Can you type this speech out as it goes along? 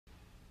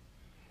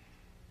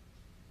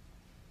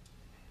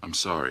I'm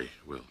sorry,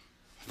 Will.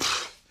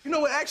 You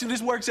know what? Actually,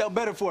 this works out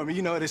better for me.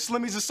 You know, the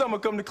Slimmies of summer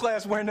come to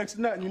class wearing next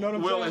to nothing. You know what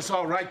I'm saying? Will, it's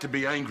all right to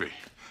be angry.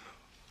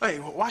 Hey,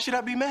 why should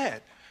I be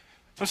mad?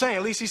 I'm saying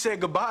at least he said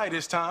goodbye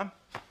this time.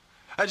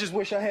 I just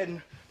wish I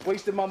hadn't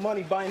wasted my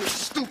money buying this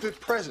stupid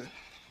present.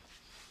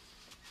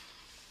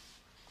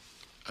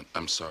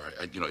 I'm sorry.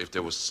 If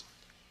there was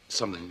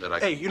something that I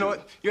Hey, could you know do.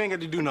 what? You ain't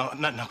got to do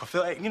nothing, Uncle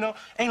Phil. Hey,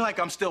 ain't like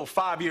I'm still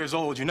 5 years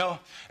old, you know?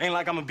 Ain't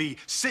like I'm gonna be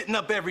sitting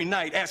up every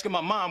night asking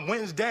my mom,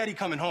 when's Daddy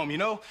coming home, you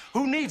know?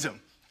 Who needs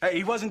him? Hey,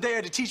 he wasn't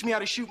there to teach me how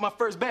to shoot my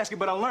first basket,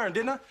 but I learned,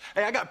 didn't I?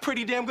 Hey, I got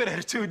pretty damn good at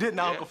it too, didn't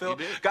I, Yeah, Uncle Phil? you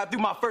did. Got through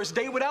my first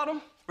day without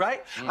him,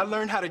 right? I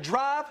learned how to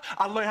drive,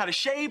 I learned how to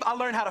shave, I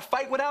learned how to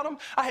fight without him.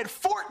 I had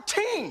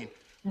 14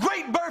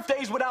 great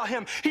birthdays without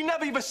him. He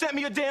never even sent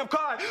me a damn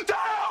card. To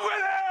hell with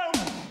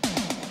him!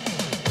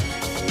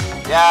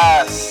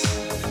 Yes.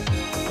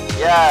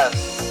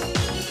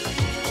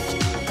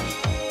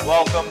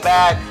 Welcome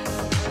back.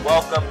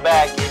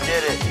 You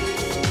did it.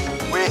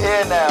 We're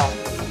here now.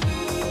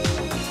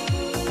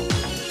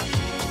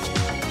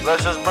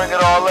 Let's just bring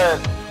it all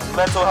in.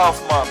 Mental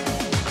Health Month.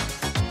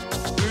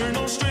 We're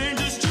no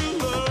strangers to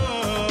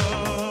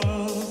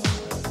love.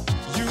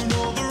 You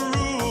know the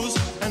rules,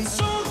 and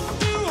so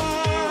do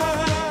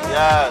I.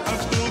 Yes. Our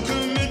full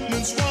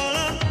commitment's what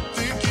I'm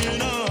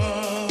thinking of.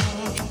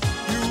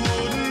 You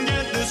wouldn't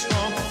get this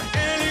from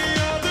any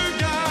other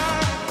guy.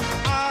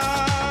 I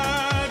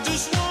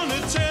just wanna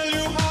tell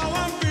you how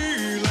I'm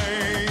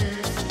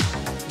feeling.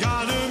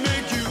 Gotta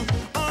make you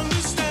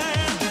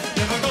understand.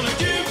 Never gonna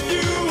give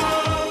you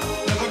up.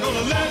 Never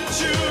gonna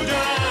let you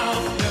down.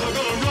 Never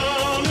gonna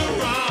run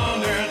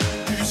around and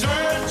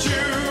desert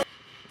you.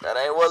 That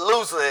ain't what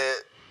Lou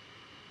said.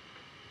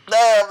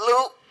 Damn,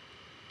 Lou.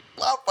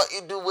 Why the fuck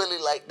you do Willie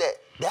like that?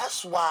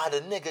 That's why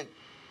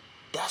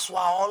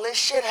all this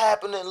shit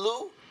happening,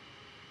 Lou.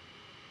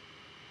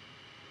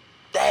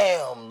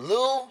 Damn,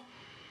 Lou.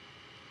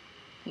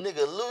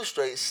 Nigga, Lou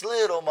straight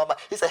slid on my mind.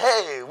 He said,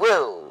 hey,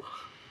 Will,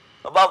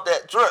 about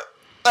that trip.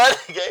 That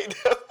nigga ain't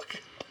never...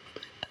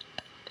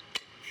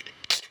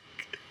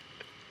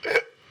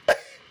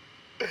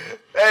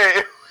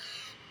 Hey,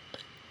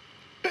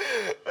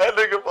 that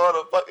nigga bought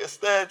a fucking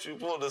statue,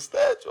 pulled a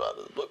statue out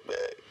of his book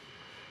bag.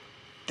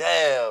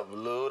 Damn,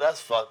 Lou, that's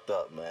fucked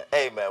up, man.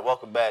 Hey, man,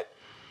 welcome back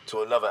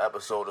to another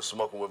episode of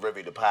Smoking with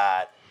Rivy the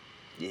Pod.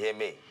 You hear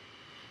me?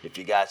 If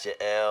you got your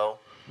L,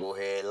 go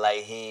ahead,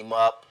 light him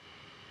up.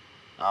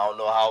 I don't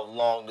know how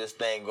long this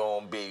thing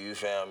gonna be, you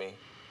feel me?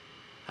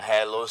 I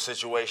had a little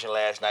situation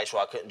last night, so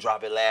I couldn't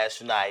drop it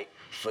last night.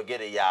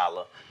 Forget it,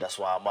 y'all. That's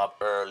why I'm up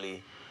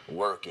early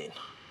working.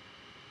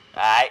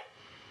 Alright?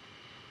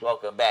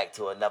 Welcome back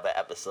to another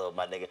episode,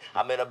 my nigga.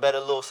 I'm in a better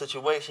little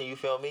situation, you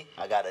feel me?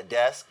 I got a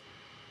desk.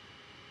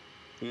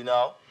 You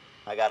know?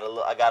 I got a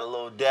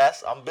little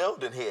desk. I'm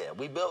building here.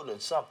 We building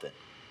something.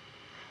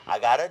 I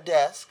got a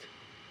desk.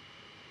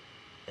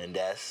 And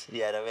that's, you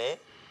know what I mean?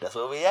 That's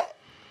where we at.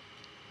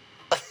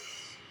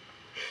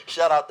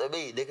 Shout out to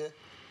me, nigga.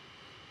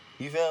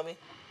 You feel me?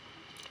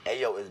 Hey,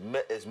 yo,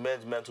 it's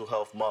Men's Mental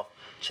Health Month.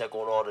 Check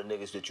on all the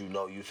niggas that you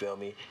know, you feel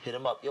me? Hit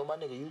them up. Yo, my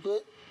nigga, you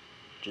good?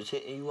 Just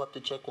hitting you up to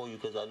check on you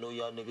because I know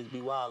y'all niggas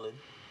be wildin'.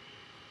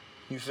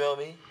 You feel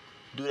me?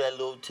 Do that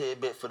little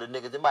tidbit for the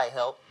niggas. It might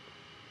help.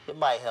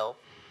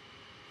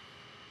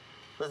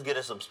 Let's get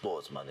in some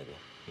sports, my nigga.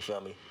 You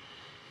feel me?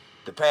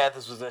 The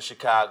Panthers was in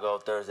Chicago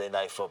Thursday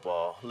night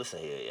football. Listen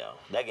here, yo.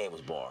 That game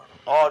was boring.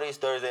 All these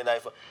Thursday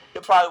night football.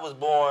 It probably was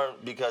boring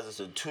because it's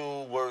the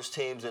two worst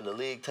teams in the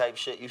league type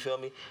shit, you feel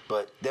me?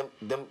 But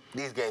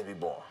these games be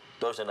boring.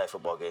 Thursday night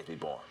football games be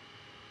boring.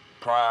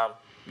 Prime,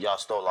 y'all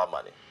stole our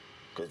money.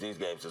 Because these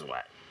games is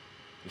whack.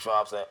 You feel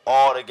what I'm saying?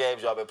 All the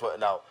games y'all been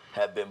putting out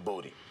have been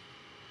booty.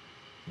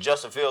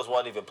 Justin Fields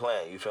wasn't even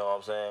playing. You feel what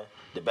I'm saying?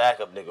 The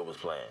backup nigga was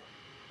playing.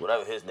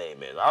 Whatever his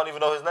name is. I don't even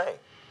know his name.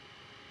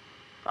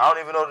 I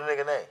don't even know the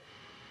nigga name.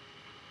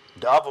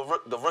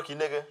 The rookie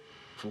nigga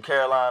from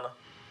Carolina.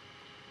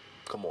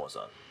 Come on,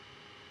 son.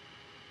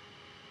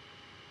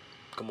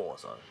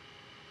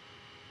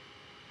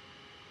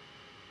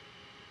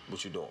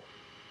 What you doing?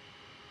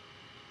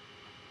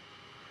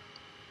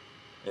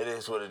 It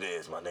is what it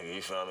is, my nigga,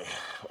 you feel me?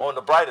 On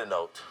the brighter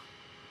note,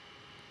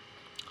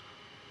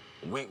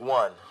 week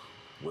 1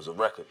 was a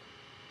record.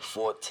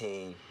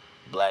 14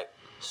 black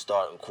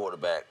starting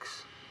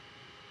quarterbacks.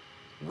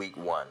 Week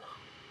 1.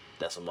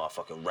 That's a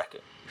motherfucking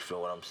record. You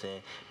feel what I'm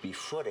saying?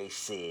 Before they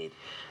said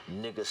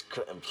niggas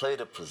couldn't play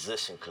the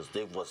position because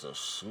they wasn't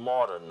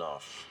smart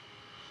enough.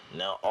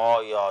 Now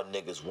all y'all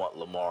niggas want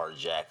Lamar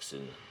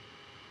Jackson.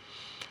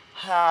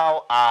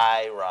 How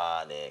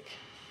ironic.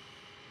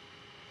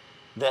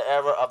 The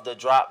era of the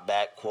drop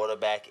back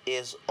quarterback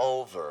is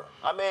over.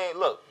 I mean,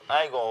 look,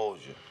 I ain't gonna hold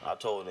you. I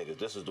told niggas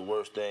this is the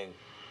worst thing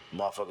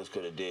motherfuckers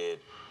could have did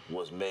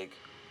was make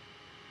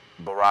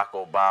Barack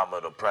Obama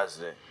the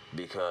president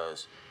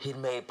because he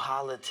made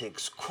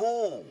politics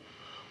cool.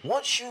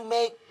 Once you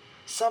make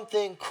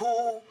something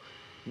cool,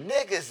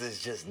 niggas is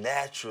just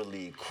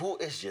naturally cool.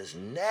 It's just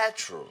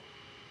natural.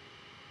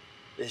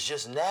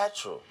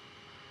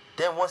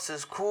 Then once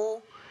it's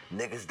cool,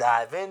 Niggas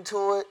dive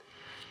into it,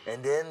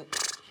 and then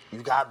you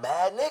got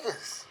mad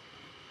niggas.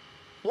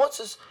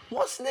 Once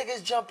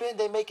niggas jump in,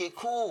 they make it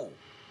cool.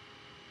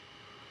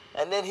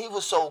 And then he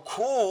was so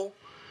cool,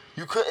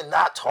 you couldn't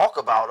not talk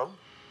about him.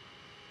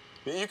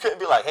 You couldn't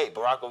be like, hey,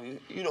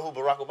 you know who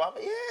Barack Obama?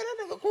 Yeah, that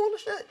nigga cool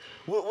as shit.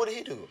 What did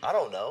he do? I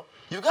don't know.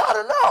 You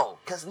gotta know,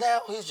 because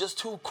now he's just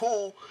too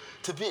cool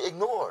to be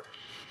ignored.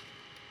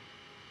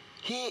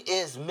 He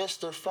is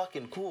Mr.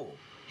 fucking cool.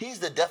 He's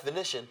the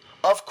definition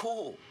of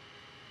cool.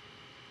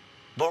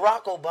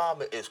 Barack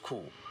Obama is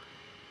cool.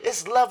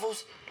 It's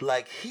levels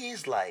like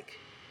he's like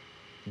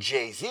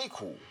Jay-Z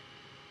cool.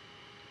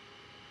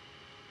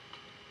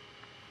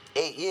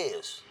 8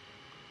 years.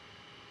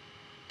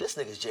 This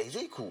nigga's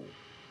Jay-Z cool.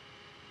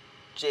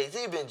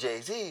 Jay-Z been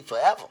Jay-Z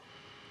forever.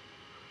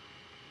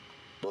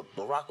 But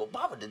Barack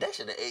Obama did that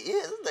shit in 8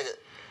 years. This nigga,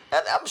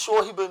 and I'm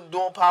sure he been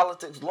doing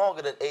politics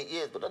longer than 8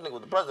 years, but that nigga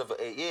was the president for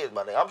 8 years,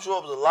 my nigga. I'm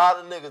sure there was a lot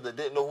of niggas that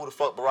didn't know who the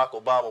fuck Barack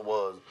Obama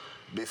was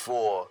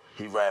before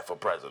he ran for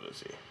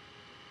presidency.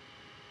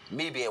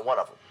 Me being one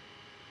of them.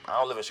 I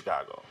don't live in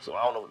Chicago, so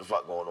I don't know what the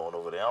fuck going on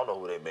over there. I don't know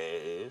who their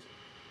mayor is.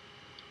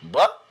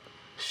 But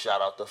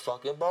shout out to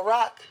fucking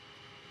Barack.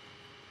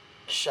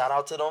 Shout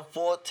out to them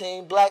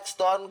 14 black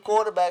starting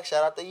quarterbacks.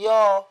 Shout out to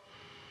y'all.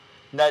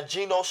 Now,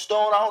 Geno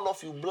Stone, I don't know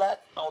if you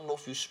black. I don't know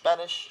if you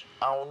Spanish.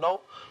 I don't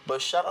know.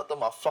 But shout out to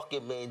my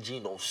fucking man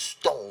Geno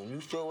Stone. You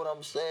feel what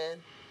I'm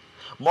saying?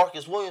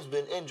 Marcus Williams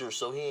been injured,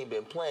 so he ain't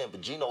been playing.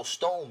 But Geno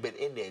Stone been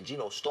in there, and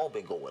Geno Stone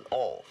been going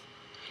off.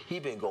 He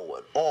been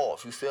going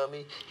off, you feel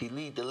me? He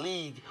lead the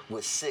league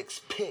with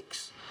 6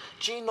 picks.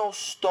 Geno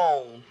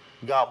Stone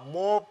got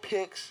more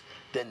picks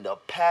than the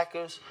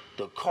Packers,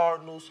 the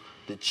Cardinals,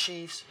 the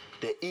Chiefs,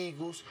 the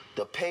Eagles,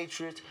 the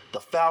Patriots,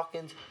 the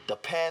Falcons, the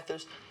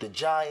Panthers, the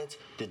Giants,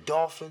 the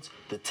Dolphins,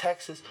 the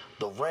Texans,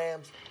 the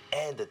Rams,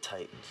 and the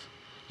Titans.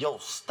 Yo,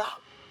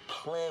 stop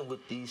playing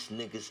with these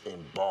niggas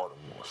in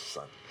Baltimore,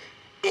 son.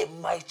 It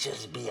might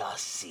just be our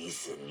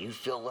season. You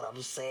feel what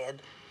I'm saying?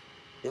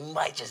 It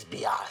might just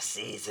be our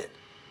season.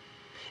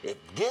 If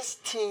this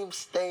team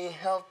stay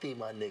healthy,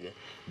 my nigga,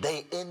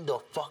 they in the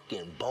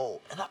fucking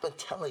bowl. And I've been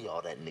telling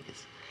y'all that,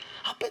 niggas.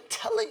 I've been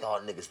telling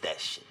y'all niggas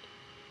that shit.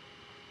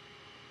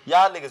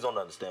 Y'all niggas don't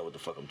understand what the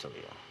fuck I'm telling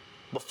y'all.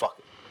 But fuck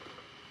it.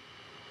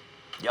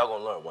 Y'all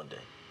gonna learn one day.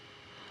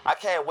 I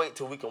can't wait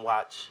till we can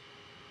watch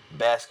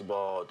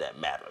basketball that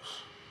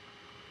matters.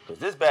 Because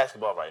this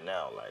basketball right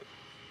now,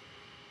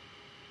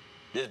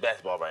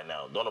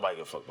 don't nobody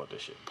give a fuck about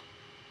this shit.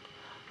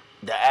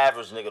 The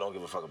average nigga don't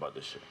give a fuck about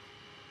this shit.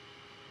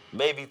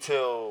 Maybe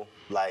till,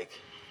 the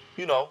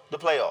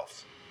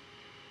playoffs.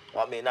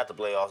 Well, I mean, not the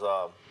playoffs,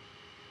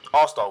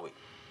 All-Star Week.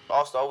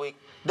 All-Star Week,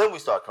 then we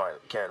start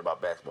caring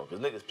about basketball. Because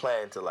niggas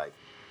playing to,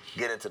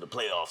 get into the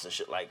playoffs and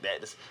shit like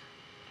that.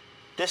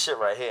 This shit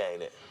right here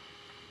ain't it.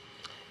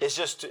 It's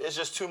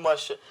just too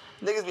much shit.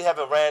 Niggas be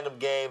having random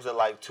games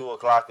at 2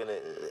 o'clock 2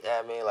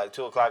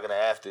 o'clock in the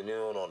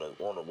afternoon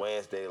on a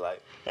Wednesday.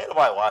 Ain't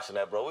nobody watching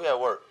that, bro. We at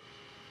work.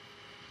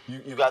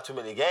 You got too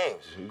many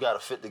games. You got to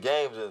fit the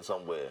games in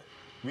somewhere.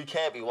 We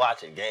can't be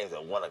watching games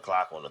at 1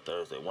 o'clock on a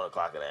Thursday, 1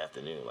 o'clock in the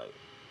afternoon,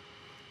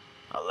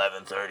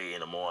 11:30 in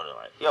the morning.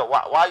 Yo,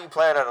 why are you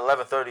playing at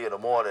 11:30 in the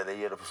morning and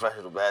you're the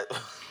professional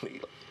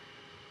basketball?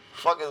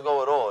 Fuck is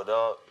going on,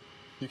 dog?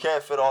 You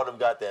can't fit all them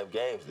goddamn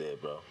games there,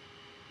 bro.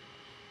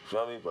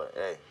 Feel me? But,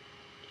 hey,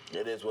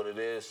 it is what it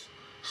is.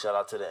 Shout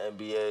out to the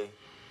NBA.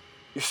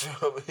 You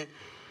feel me?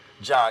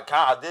 John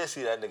Kyle, I did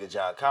see that nigga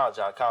John Kyle.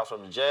 John Kyle's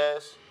from the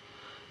Jazz.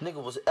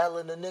 Nigga was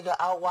L'ing the nigga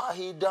out while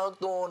he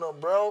dunked on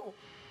him, bro.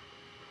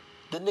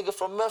 The nigga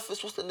from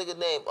Memphis, what's the nigga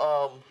name?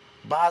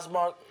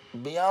 Bosmark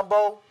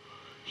Biyombo.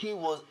 He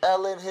was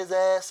L'ing his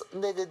ass.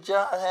 Nigga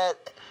John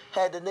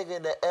had the nigga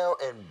in the L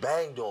and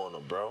banged on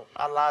him, bro.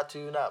 I lied to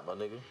you not, my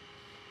nigga.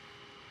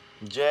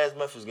 Jazz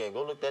Memphis game.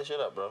 Go look that shit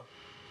up, bro.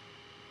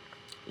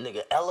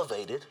 Nigga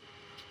elevated,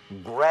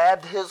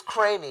 grabbed his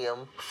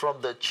cranium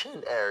from the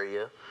chin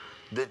area.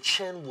 The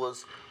chin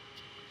was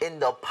in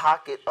the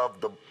pocket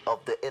of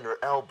the inner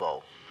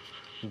elbow.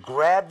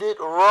 Grabbed it,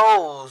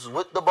 rose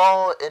with the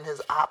ball in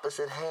his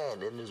opposite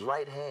hand, in his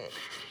right hand.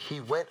 He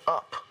went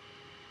up.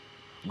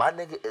 My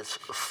nigga is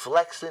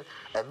flexing.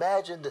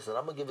 Imagine this, and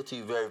I'm gonna give it to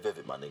you very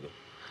vivid, my nigga.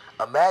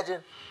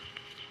 Imagine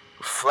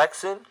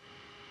flexing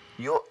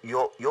your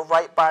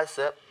right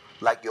bicep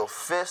like your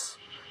fist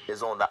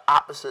is on the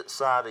opposite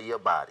side of your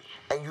body,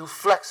 and you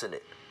flexing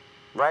it,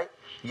 right?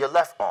 Your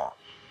left arm.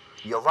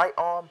 Your right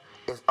arm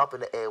is up in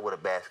the air with a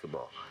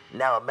basketball.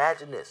 Now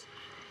imagine this.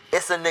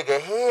 It's a nigga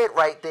head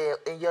right there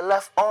in your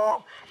left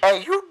arm,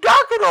 and you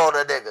dunking on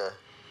a nigga.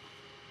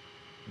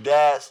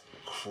 That's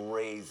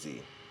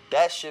crazy.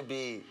 That should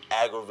be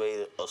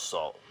aggravated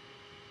assault,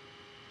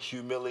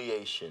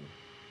 humiliation,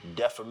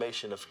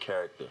 defamation of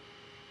character.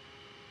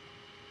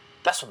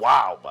 That's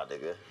wild, my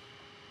nigga.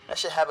 That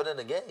shit happened in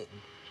the game.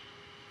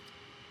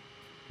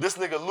 This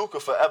nigga Luka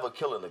forever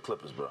killing the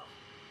Clippers, bro.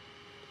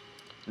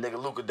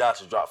 Nigga Luka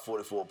Doncic dropped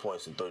 44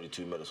 points in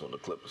 32 minutes on the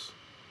Clippers.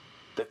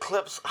 The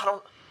Clips,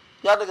 y'all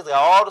niggas got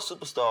all the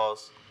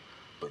superstars,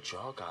 But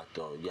y'all got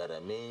the, you know what I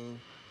mean?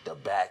 The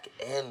back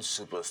end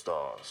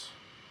superstars.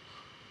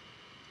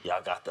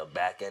 Y'all got the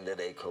back end of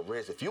their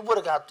careers. If you would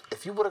have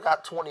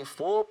got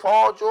 24,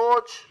 Paul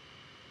George,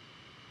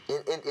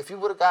 if you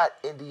would have got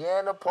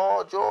Indiana,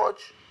 Paul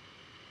George,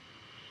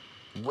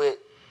 with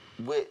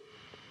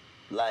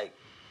like,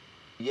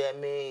 yeah, I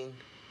mean,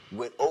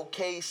 with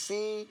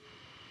OKC,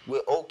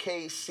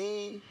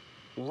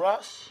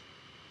 Russ,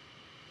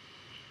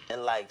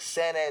 and like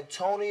San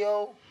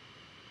Antonio,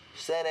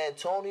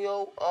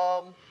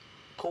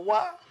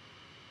 Kawhi.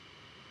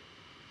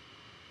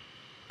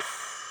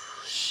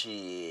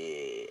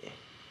 Shit.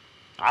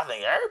 I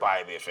think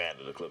everybody be a fan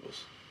of the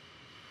Clippers.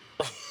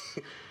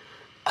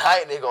 I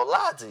ain't even gonna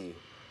lie to you.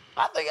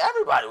 I think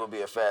everybody would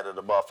be a fan of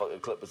the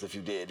motherfucking Clippers if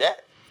you did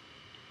that.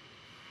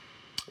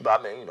 But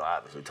I mean, you know,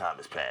 obviously time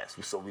has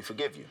passed, so we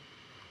forgive you,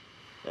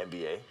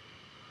 NBA.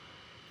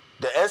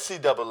 The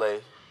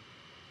NCAA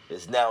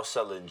is now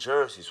selling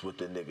jerseys with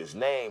the niggas'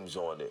 names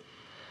on it.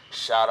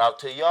 Shout out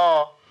to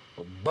y'all,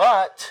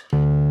 but...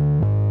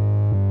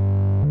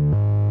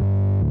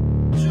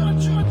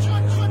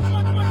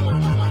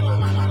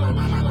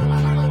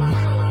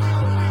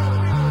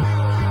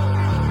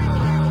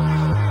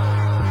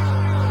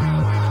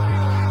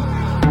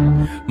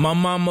 My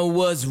mama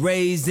was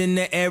raised in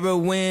the era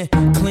when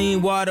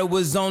clean water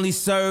was only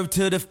served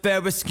to the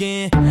fairer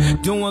skin.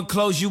 Doing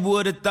clothes you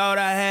would've thought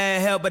I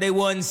had help, but they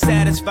wasn't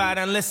satisfied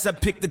unless I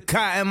picked the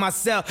cotton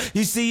myself.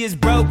 You see, it's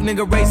broke,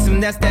 nigga, race him.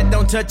 That's that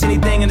don't touch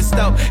anything in the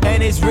stove.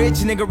 And it's rich,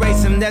 nigga,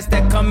 race him. That's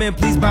that come in,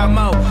 please buy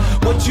more.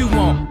 What you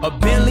want? A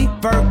Bentley,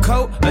 fur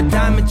coat, a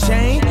diamond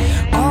chain?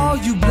 All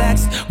you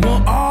blacks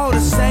want all the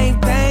same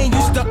thing.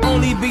 Used to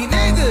only be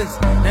niggas.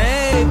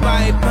 Now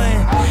everybody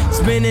playing,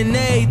 spending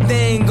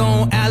everything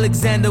on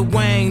Alexander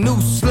Wang, new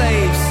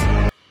slaves.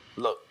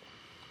 Look,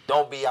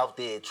 don't be out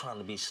there trying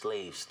to be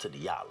slaves to the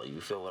y'all.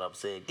 You feel what I'm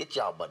saying? Get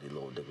y'all buddy,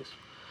 little niggas.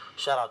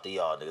 Shout out to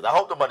y'all niggas. I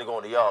hope the money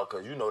going to y'all,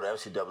 because you know the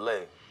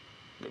NCAA,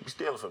 they be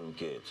stealing from them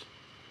kids,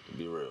 to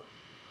be real.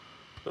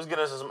 Let's get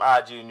into some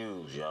IG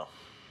news, yo.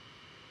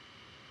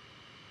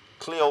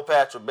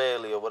 Cleopatra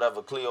Bailey, or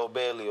whatever, Cleo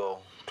Bailey or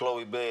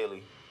Chloe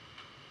Bailey.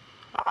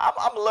 I'm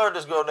going to learn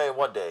this girl name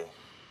one day.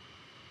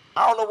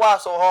 I don't know why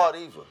it's so hard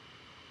either.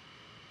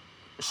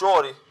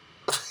 Shorty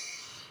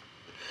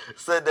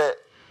said that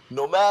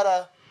no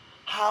matter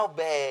how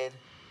bad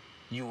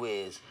you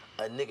is,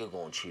 a nigga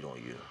gonna cheat on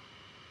you.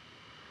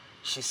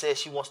 She said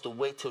she wants to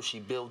wait till she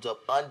builds up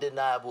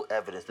undeniable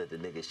evidence that the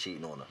nigga's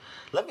cheating on her.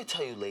 Let me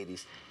tell you,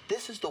 ladies,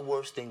 this is the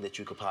worst thing that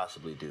you could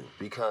possibly do,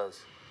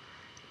 because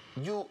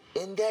you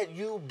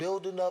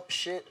building up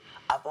shit.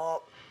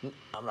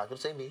 I'm not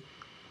gonna say me.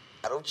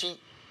 I don't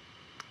cheat.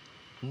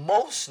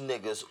 Most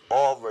niggas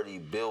already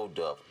build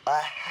up a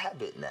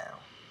habit now.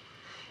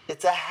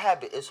 It's a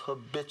habit. It's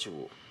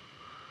habitual.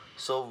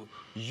 So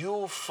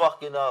you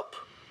fucking up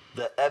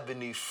the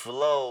ebony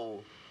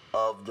flow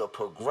of the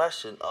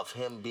progression of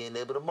him being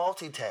able to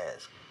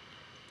multitask.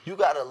 You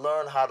got to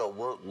learn how to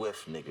work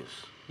with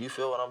niggas. You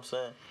feel what I'm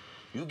saying?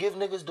 You give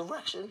niggas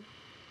direction,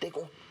 they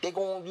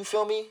gon' you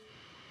feel me?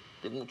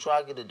 They gonna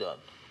try to get it done.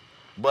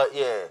 But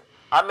yeah,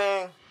 I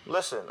mean,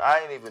 listen,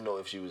 I ain't even know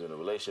if she was in a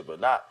relationship or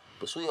not.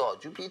 But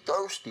sweetheart, you be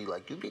thirsty.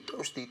 Like, you be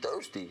thirsty.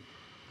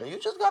 And you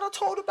just gotta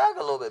tone it back a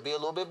little bit. Be a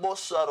little bit more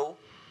subtle.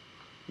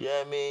 You know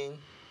what I mean?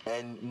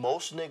 And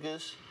most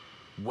niggas,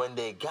 when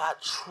they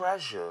got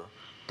treasure,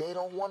 they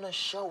don't want to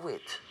show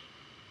it.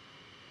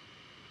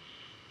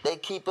 They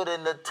keep it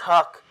in the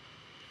tuck.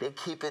 They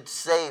keep it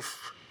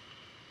safe.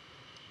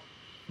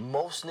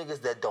 Most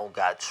niggas that don't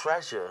got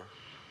treasure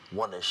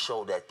want to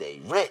show that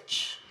they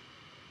rich.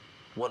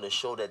 Want to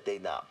show that they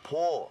not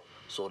poor.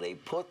 So they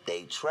put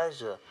their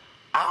treasure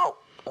out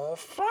on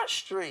Front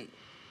Street.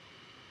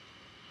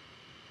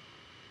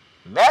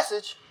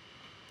 Message.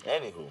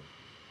 Anywho,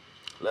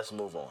 let's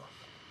move on.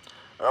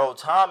 Earl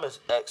Thomas'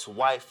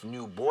 ex-wife,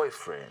 new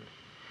boyfriend,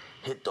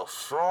 hit the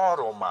fraud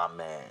on my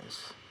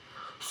mans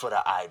for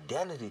the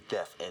identity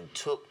theft and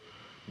took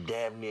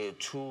damn near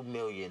 $2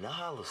 million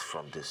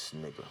from this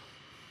nigga.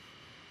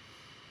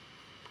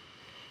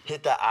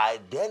 Hit the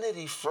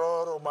identity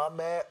fraud on my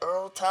man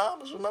Earl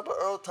Thomas. Remember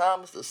Earl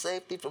Thomas, the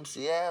safety from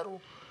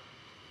Seattle?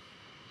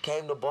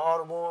 Came to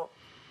Baltimore.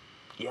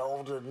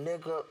 Yo, the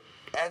nigga,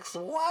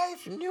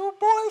 ex-wife, new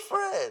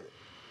boyfriend.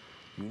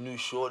 You knew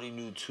Shorty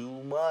knew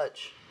too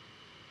much.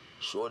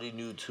 Shorty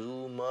knew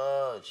too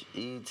much.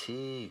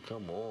 E.T.,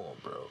 come on,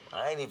 bro.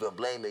 I ain't even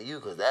blaming you,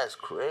 because that's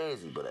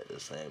crazy. But at the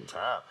same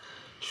time,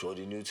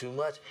 Shorty knew too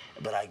much.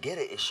 But I get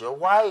it. It's your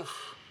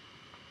wife.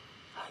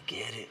 I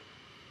get it.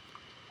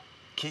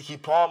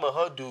 Keke Palmer and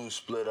her dude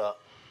split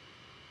up.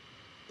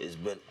 It's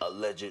been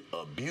alleged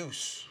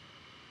abuse.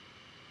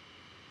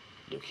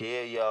 Look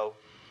here, yo.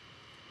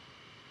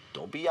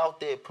 Don't be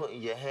out there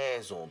putting your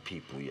hands on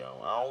people, yo.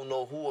 I don't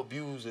know who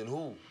abusing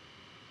who.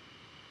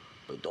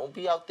 But don't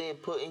be out there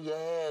putting your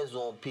hands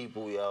on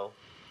people, yo.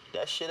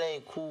 That shit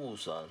ain't cool,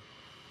 son.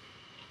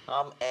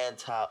 I'm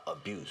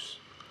anti-abuse.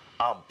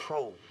 I'm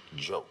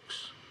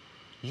pro-jokes.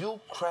 You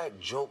crack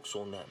jokes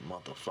on that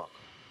motherfucker.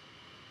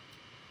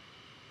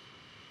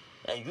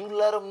 And you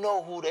let them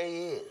know who they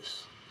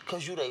is.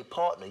 Because you they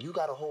partner. You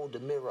got to hold the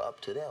mirror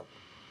up to them.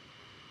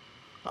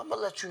 I'm going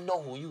to let you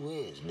know who you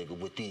is, nigga,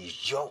 with these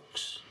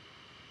jokes.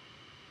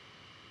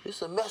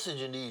 It's a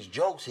message in these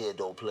jokes here,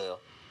 though, player.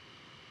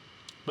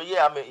 But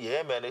yeah, I mean,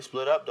 yeah, man, they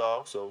split up,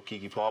 dog. So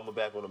Kiki Palmer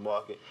back on the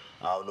market.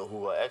 I don't know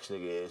who her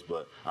ex-nigga is,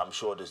 but I'm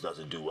sure this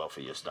doesn't do well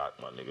for your stock,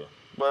 my nigga.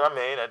 But I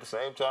mean, at the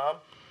same time,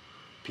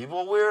 people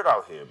are weird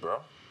out here, bro.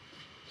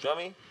 Feel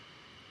me?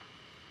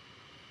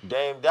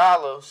 Dame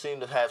Dollar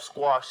seemed to have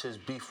squashed his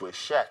beef with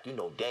Shaq. You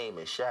know, Dame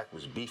and Shaq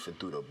was beefing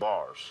through the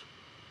bars.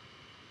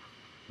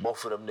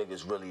 Both of them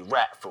niggas really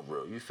rap for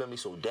real. You feel me?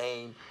 So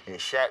Dame and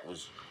Shaq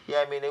was,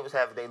 yeah, I mean, they was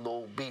having their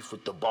little beef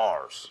with the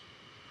bars.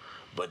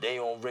 But they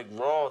on Rick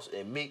Ross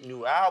and Meek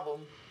new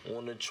album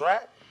on the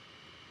track.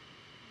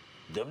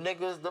 Them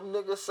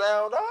niggas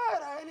sound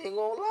alright. I ain't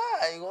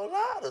gonna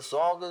lie. The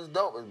song is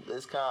dope.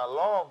 It's kind of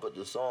long, but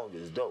the song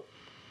is dope.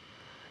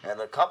 And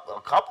a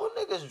couple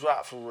niggas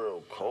dropped for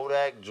real.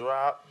 Kodak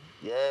dropped.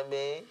 Yeah, I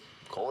mean,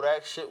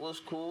 Kodak shit was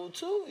cool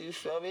too. You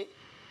feel me?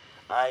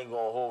 I ain't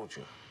gonna hold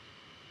you.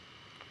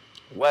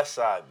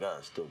 Westside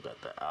Gunn still got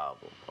the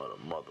album of the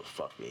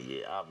motherfucking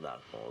year. I'm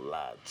not gonna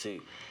lie to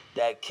you.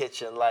 That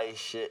Kitchen Light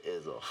shit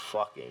is a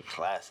fucking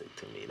classic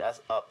to me. That's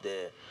up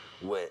there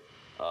with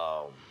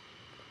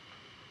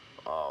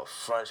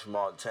French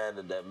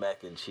Montana, that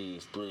Mac and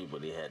Cheese 3,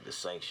 but he had the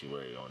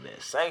Sanctuary on there.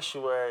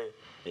 Sanctuary,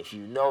 if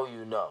you know,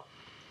 you know.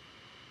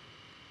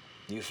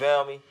 You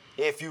feel me?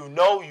 If you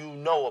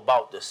know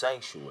about the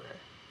Sanctuary.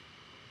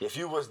 If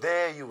you was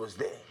there, you was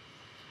there.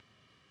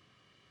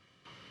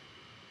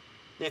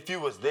 If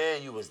you was there,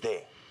 you was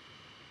there.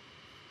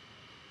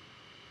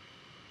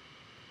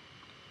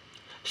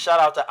 Shout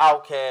out to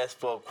Outkast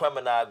for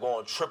Aquemini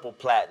going triple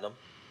platinum.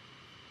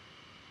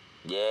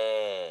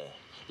 Yeah.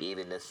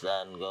 Even the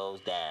sun goes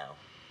down.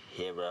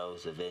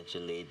 Heroes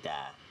eventually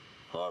die.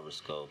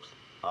 Horoscopes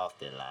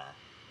often lie.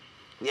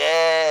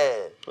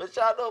 Yeah. What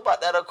y'all know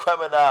about that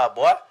Aquemini,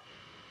 boy?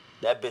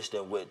 That bitch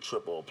done went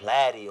triple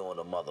platty on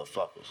the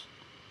motherfuckers.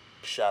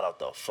 Shout out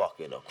to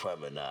fucking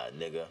Aquemini,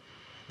 nigga.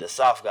 The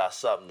South got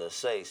something to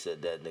say,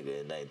 said that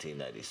nigga in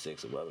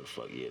 1996 or whatever the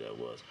fuck year that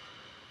was.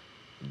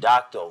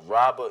 Dr.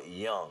 Robert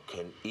Young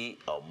can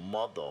eat a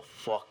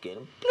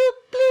motherfucking bloop,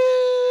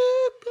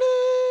 bloop,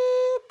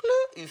 bloop,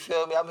 bloop. You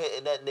feel me? I'm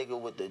hitting that nigga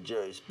with the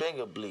Jerry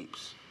Springer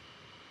bleeps.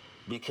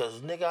 Because,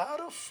 nigga, how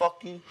the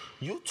fuck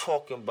you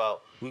talking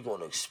about we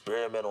gonna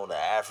experiment on the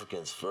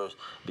Africans first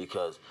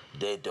because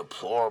they're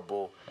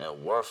deplorable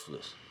and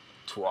worthless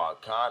to our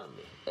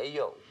economy? Hey,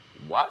 yo,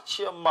 watch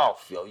your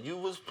mouth, yo. You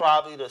was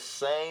probably the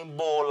same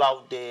bull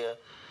out there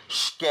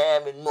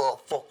scamming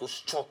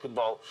motherfuckers talking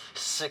about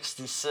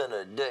 60 cents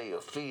a day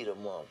or feed a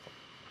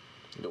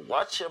motherfucker.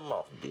 Watch your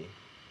mouth, B.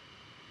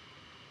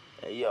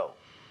 Hey, yo,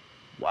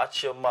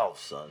 watch your mouth,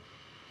 son.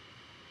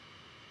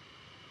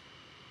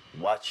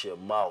 Watch your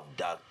mouth,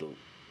 Dr.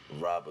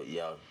 Robert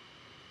Young.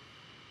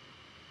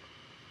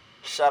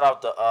 Shout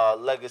out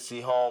to Legacy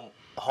Home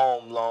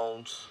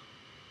Loans.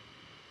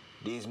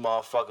 These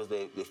motherfuckers,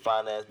 they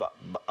financed by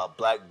a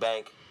black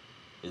bank,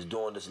 is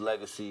doing this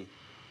Legacy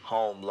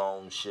Home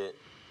Loan shit.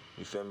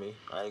 You feel me?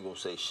 I ain't gonna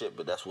say shit,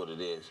 but that's what it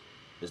is.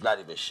 It's not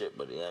even shit,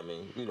 but I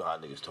mean, you know how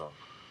niggas talk.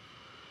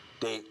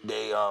 They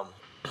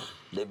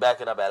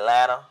backing up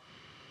Atlanta,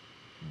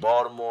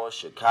 Baltimore,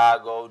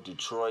 Chicago,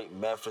 Detroit,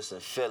 Memphis,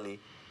 and Philly.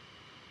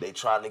 They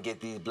trying to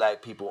get these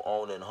black people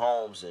owning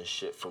homes and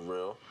shit for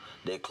real.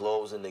 They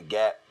closing the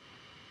gap.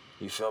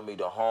 You feel me?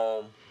 The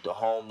home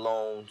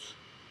loans.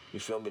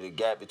 You feel me? The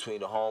gap between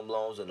the home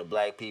loans and the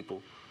black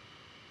people.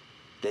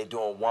 They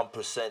doing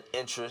 1%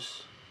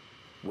 interest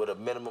with a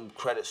minimum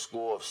credit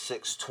score of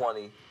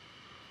 620.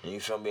 And you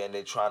feel me? And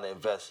they trying to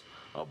invest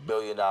 $1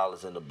 billion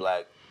in the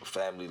black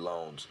family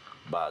loans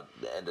by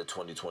the end of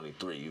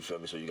 2023. You feel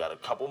me? So you got a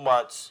couple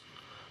months.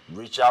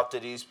 Reach out to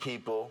these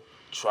people.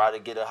 Try to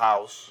get a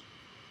house.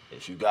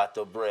 If you got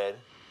the bread,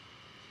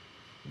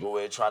 go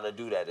ahead trying to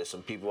do that. There's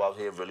some people out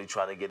here really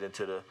trying to get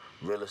into the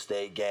real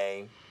estate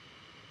game.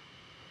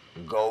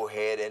 Go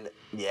ahead and,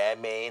 yeah,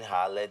 I mean,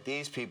 holler at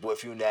these people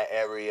if you're in that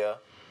area.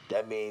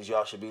 That means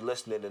y'all should be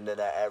listening in that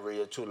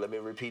area too. Let me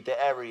repeat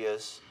the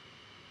areas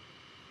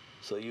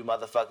so you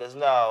motherfuckers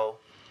know.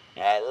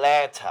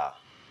 Atlanta,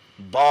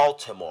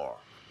 Baltimore,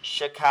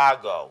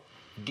 Chicago,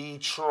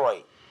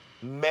 Detroit,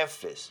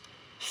 Memphis,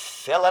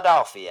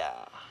 Philadelphia.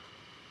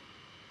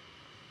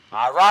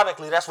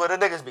 Ironically, that's where the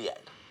niggas be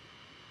at.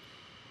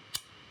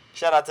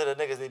 Shout out to the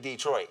niggas in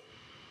Detroit.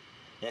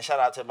 And shout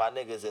out to my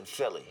niggas in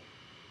Philly.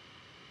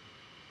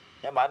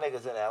 And my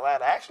niggas in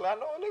Atlanta. Actually, I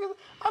know niggas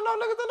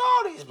in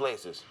all these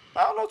places.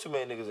 I don't know too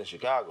many niggas in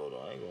Chicago,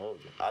 though. I ain't gonna hold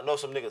you. I know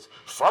some niggas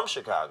from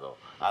Chicago.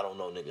 I don't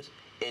know niggas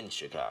in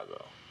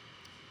Chicago.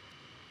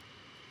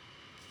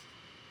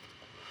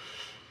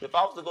 If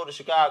I was to go to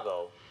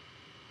Chicago,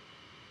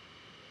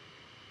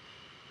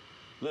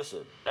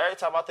 listen, every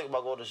time I think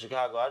about going to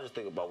Chicago, I just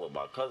think about what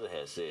my cousin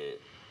had said.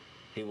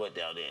 He went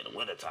down there in the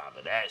wintertime,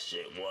 and that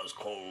shit was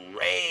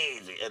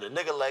crazy. And a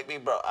nigga like me,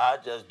 bro, I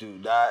just do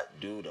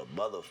not do the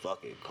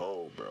motherfucking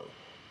cold, bro.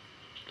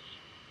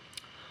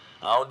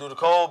 I don't do the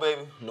cold,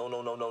 baby. No.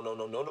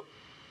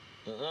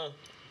 Mm-mm.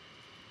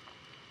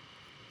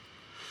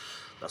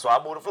 That's why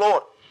I moved to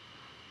Florida.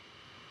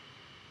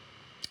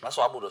 That's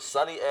why I moved to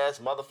sunny-ass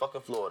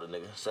motherfucking Florida,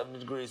 nigga. 70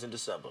 degrees in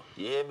December.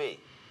 You hear me?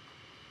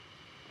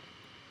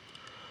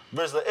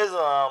 Rizza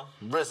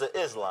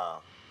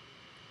Islam.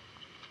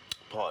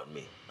 Pardon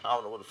me. I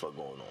don't know what the fuck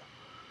going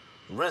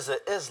on. Rizza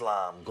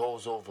Islam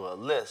goes over a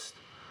list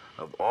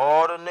of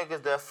all the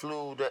niggas that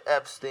flew to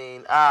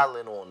Epstein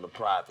Island on the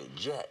private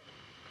jet.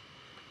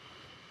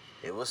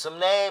 It was some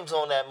names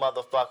on that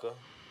motherfucker.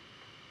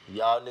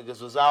 Y'all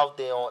niggas was out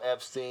there on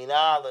Epstein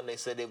Island. They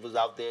said they was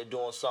out there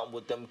doing something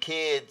with them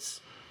kids.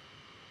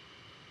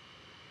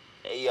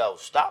 Hey, yo,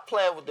 stop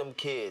playing with them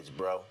kids,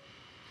 bro.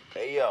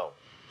 Hey, yo,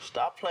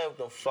 stop playing with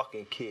them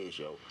fucking kids,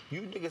 yo.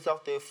 You niggas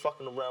out there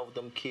fucking around with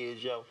them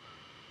kids, yo.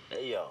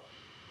 Hey, yo,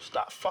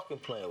 stop fucking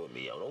playing with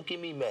me, yo. Don't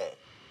get me mad.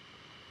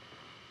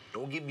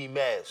 Don't get me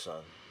mad,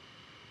 son.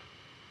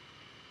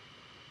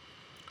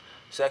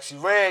 Sexy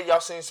Red, y'all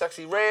seen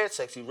Sexy Red?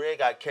 Sexy Red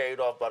got carried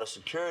off by the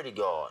security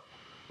guard,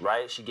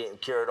 right? She getting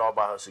carried off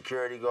by her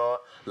security guard.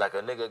 Like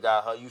a nigga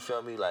got her, you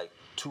feel me, like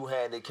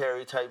two-handed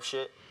carry type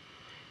shit.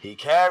 He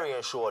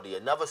carrying shorty.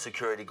 Another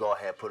security guard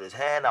had put his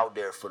hand out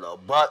there for the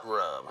butt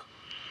rub.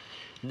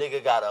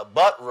 Nigga got a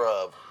butt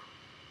rub.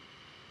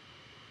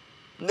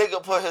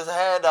 Nigga put his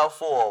hand out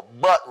for a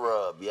butt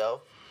rub, yo.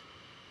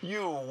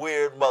 You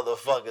weird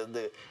motherfucker,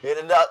 nigga.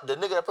 And the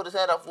nigga that put his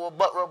hand out for a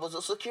butt rub was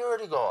a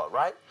security guard,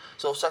 right?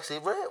 So Sexy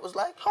Red was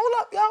like, hold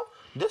up, yo.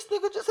 This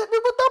nigga just hit me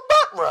with the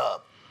butt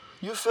rub.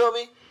 You feel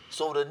me?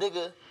 So the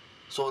nigga,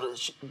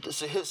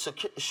 his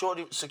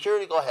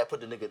security guard had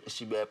put the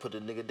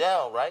nigga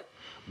down, right?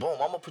 Boom,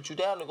 I'm gonna put you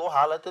down and go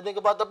holler at the nigga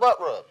about the butt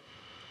rub.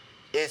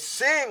 It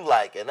seemed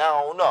like, and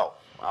I don't know,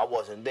 I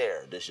wasn't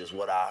there. This is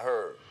what I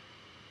heard.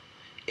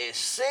 It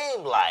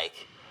seemed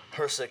like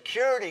her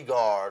security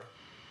guard,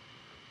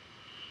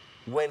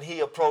 when he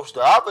approached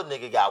the other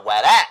nigga, got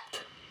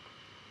whacked.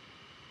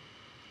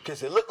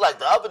 Because it looked like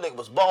the other nigga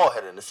was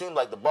bald-headed. And it seemed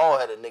like the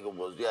bald-headed nigga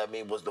was,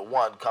 was the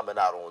one coming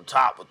out on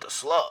top with the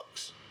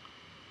slugs.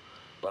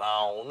 But I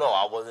don't know.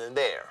 I wasn't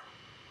there.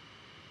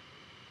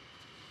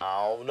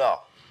 I don't know.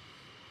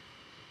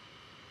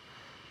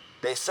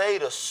 They say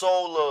the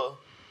solar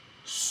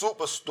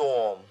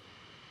superstorm,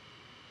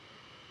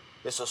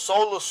 it's a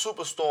solar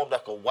superstorm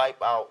that could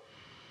wipe out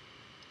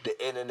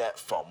the internet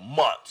for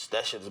months.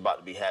 That shit is about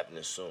to be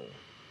happening soon.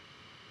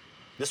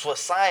 This is what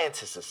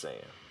scientists are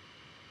saying.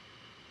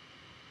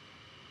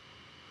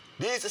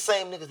 These are the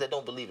same niggas that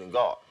don't believe in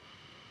God.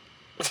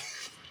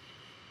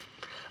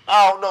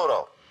 I don't know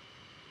though.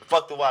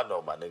 Fuck do I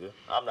know, my nigga?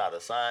 I'm not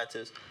a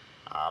scientist.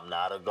 I'm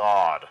not a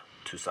god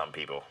to some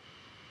people.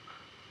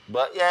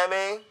 But yeah, I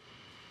mean,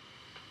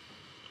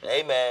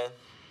 hey man,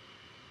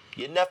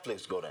 your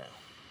Netflix go down.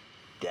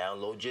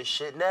 Download your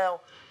shit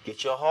now.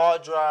 Get your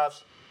hard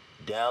drives.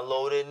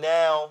 Download it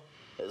now.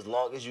 As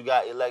long as you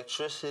got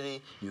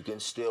electricity, you can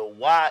still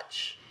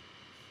watch.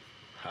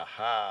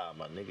 Haha,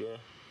 my nigga.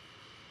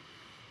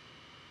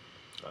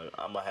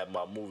 I'm gonna have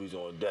my movies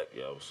on deck,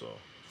 yo, so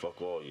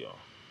fuck all y'all.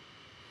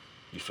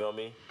 You feel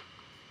me?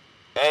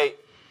 Hey,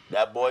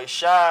 that boy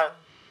Shine.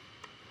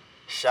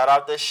 Shout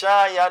out to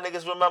Shine. Y'all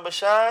niggas remember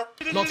Shine?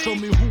 Now tell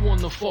me who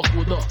wanna fuck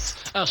with us.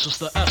 Ashes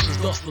to ashes,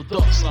 dust to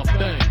dust. I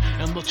bang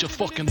and let your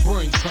fucking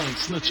brains hang,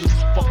 snitches.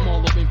 Fuck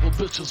Marley for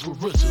bitches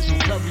with riches who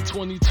carry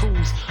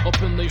 22s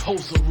up in they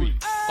hosiery.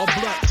 A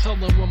black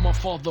telling when my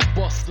father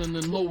bustin'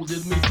 and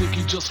loaded me. Think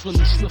he just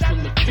finished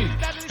sniffing the key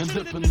and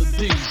dipping the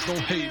D's. Don't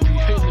hate me.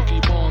 Hey, Nicky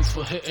Barnes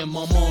for hitting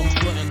my mom's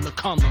letting the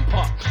condom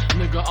pop.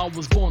 Nigga, I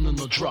was born in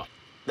the drop.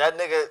 That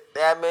nigga,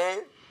 that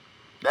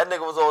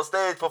nigga was on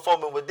stage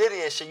performing with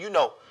Diddy and shit. You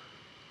know,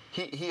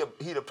 he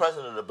the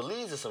president of the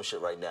Belize or some shit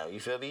right now. You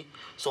feel me?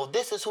 So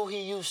this is who he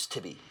used to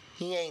be.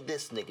 He ain't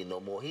this nigga no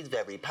more. He's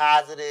very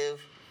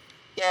positive.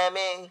 Yeah,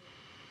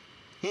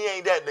 he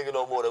ain't that nigga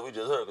no more that we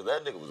just heard, because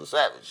that nigga was a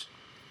savage.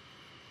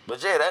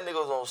 But yeah, that nigga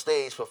was on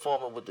stage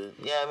performing with the,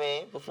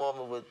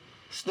 performing with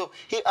Snoop.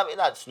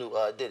 Not Snoop,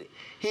 Diddy.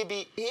 He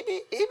be doing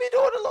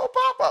the little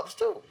pop-ups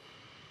too.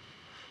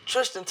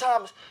 Tristan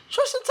Thomas,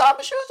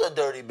 you's a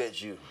dirty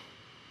bitch, you.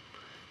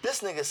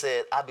 This nigga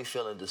said, I be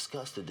feeling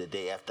disgusted the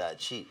day after I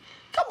cheat.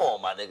 Come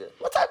on, my nigga.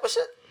 What type of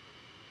shit?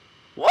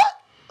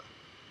 What?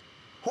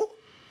 Who?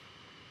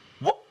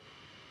 What?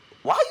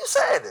 Why are you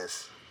saying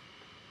this?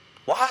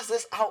 Why is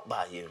this out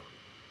by you?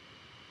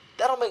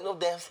 That don't make no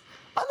damn sense.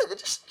 My nigga,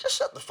 just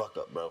shut the fuck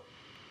up, bro.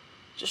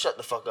 Just shut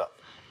the fuck up.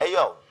 Hey,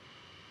 yo.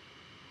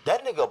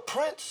 That nigga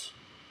Prince,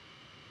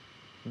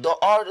 the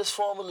artist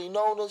formerly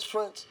known as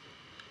Prince,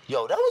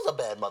 yo, that was a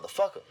bad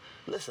motherfucker.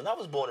 Listen, I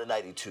was born in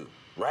 92,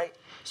 right?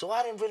 So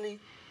I didn't really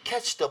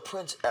catch the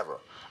Prince era.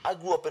 I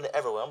grew up in the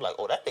era where I'm like,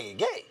 oh, that nigga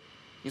gay.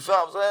 You feel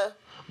what I'm saying?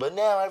 But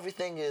now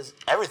everything is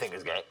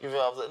gay. You feel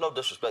what I'm saying? No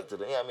disrespect to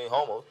the,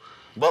 homos.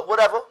 But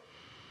whatever.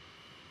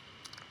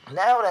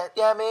 Now that,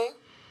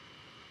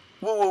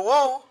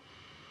 woo.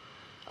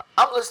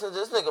 I'm listening to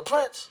this nigga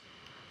Prince.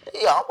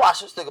 Yeah, I'm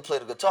watching this nigga play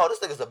the guitar. This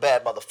nigga's a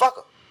bad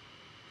motherfucker.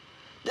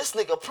 This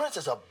nigga Prince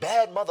is a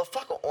bad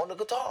motherfucker on the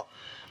guitar.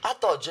 I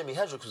thought Jimi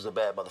Hendrix was a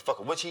bad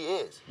motherfucker, which he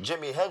is.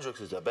 Jimi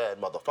Hendrix is a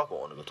bad motherfucker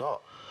on the guitar.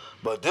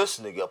 But this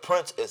nigga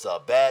Prince is a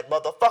bad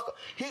motherfucker.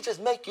 He just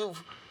make you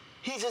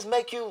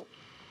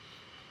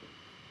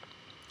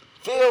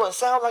feel and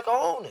sound like a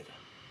old nigga.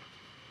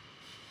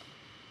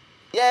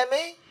 Yeah, I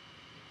mean?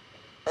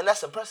 And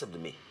that's impressive to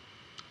me.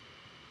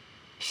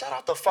 Shout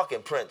out to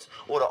fucking Prince,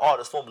 or the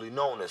artist formerly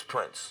known as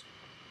Prince.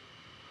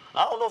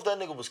 I don't know if that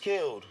nigga was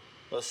killed,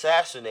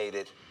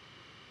 assassinated.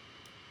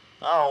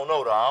 I don't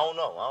know though. I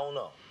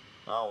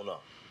don't know.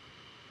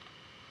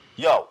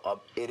 Yo,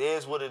 it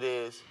is what it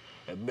is.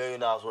 $1 million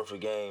worth of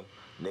game,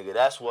 nigga.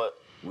 That's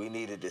what we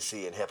needed to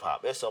see in hip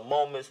hop. It's some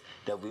moments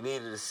that we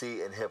needed to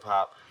see in hip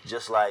hop,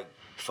 just like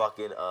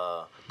fucking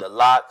the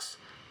Lox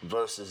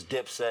versus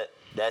Dipset.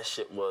 That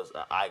shit was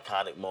an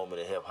iconic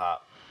moment in hip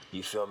hop.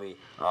 You feel me?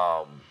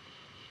 And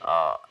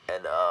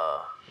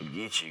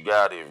Geechee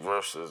Gotti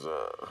versus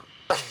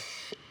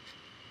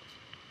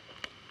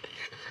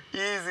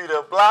Easy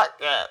the Block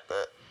Cat.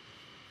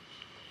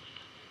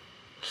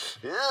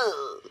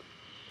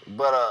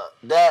 But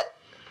that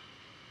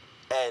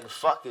and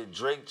fucking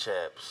Drink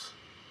Champs.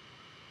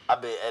 I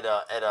mean, at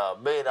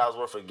 $1 million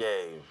worth of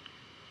game,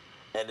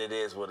 and it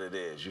is what it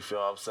is. You feel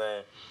what I'm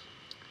saying?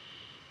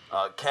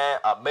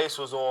 Mace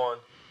was on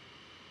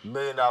 $1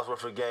 million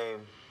worth of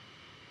game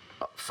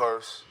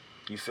first.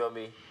 You feel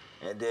me?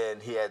 And then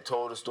he had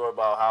told a story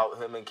about how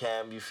him and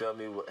Cam, you feel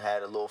me,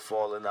 had a little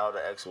falling out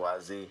of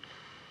XYZ.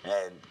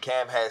 And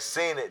Cam had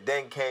seen it,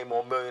 then came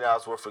on $1 million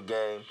worth of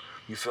game.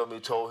 You feel me?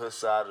 Told his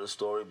side of the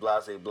story,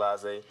 blase.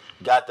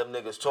 Got them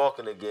niggas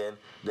talking again.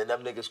 Then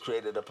them niggas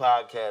created a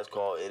podcast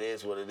called It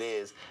Is What It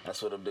Is.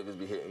 That's what them niggas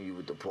be hitting you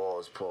with the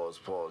pause.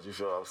 You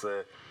feel what I'm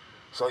saying?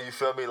 So you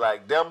feel me?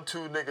 Like, them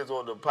 2 niggas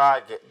on the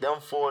podcast, them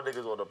 4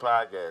 niggas on the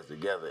podcast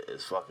together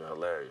is fucking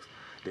hilarious.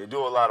 They do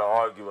a lot of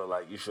arguing,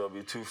 like, you feel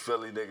me? 2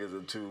 Philly niggas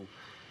and two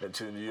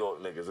New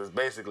York niggas. It's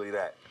basically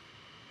that.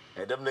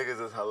 And them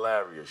niggas is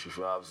hilarious, you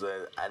feel what I'm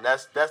saying? And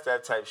that's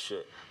that type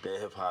shit that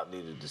hip-hop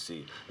needed to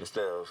see.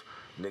 Instead of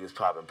niggas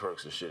popping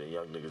perks and shit and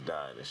young niggas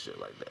dying and shit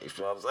like that. You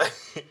feel what I'm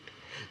saying?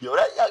 Yo,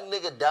 that young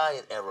nigga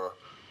dying era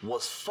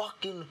was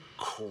fucking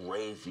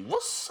crazy.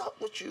 What's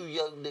up with you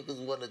young niggas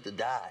wanted to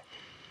die?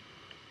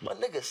 My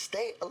nigga,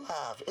 stay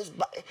alive.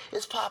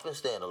 It's popping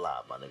staying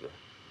alive, my nigga.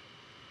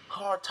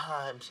 Hard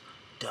times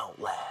don't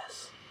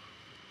last.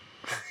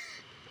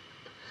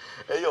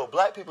 Hey, yo,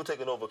 black people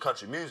taking over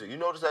country music. You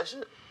notice that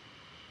shit?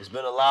 It's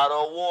been a lot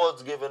of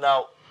awards given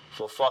out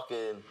for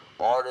fucking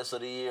Artist of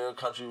the Year,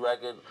 Country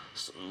Record,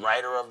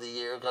 Writer of the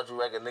Year, Country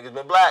Record. Niggas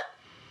been black.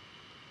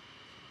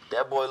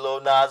 That boy Lil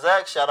Nas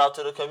X, shout out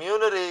to the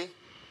community.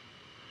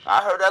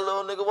 I heard that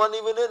little nigga wasn't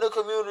even in the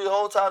community the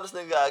whole time this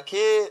nigga got a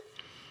kid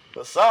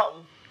or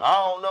something. I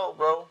don't know,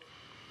 bro.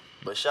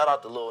 But shout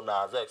out to Lil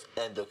Nas X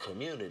and the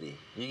community.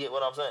 You get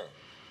what I'm saying?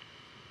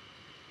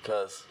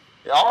 Because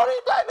all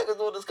these black niggas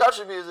doing this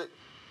country music.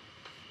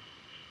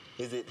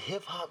 Is it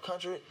hip-hop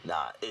country?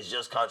 Nah, it's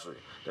just country.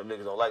 Them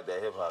niggas don't like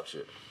that hip-hop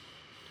shit.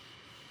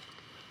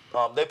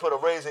 They put a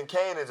Raising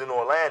Canaans in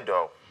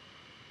Orlando.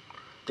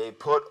 They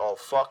put a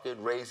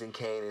fucking Raising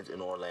Canaans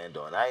in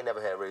Orlando. And I ain't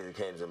never had Raising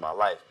Canaans in my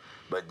life.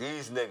 But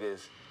these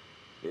niggas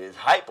is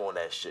hype on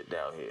that shit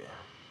down here.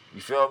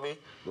 You feel me?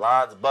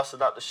 Lines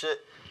busting out the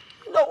shit.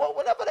 You know what?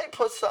 Whenever they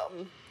put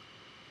something,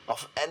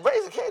 and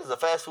Raising Canaans is a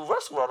fast food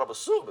restaurant, I'm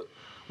assuming.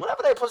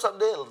 Whenever they put something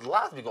there, the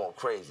lines be going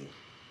crazy.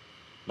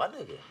 My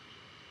nigga,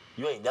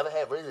 you ain't never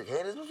had Raising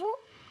Canaans before?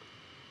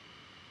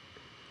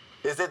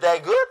 Is it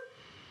that good?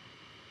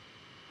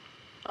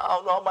 I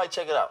don't know. I might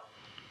check it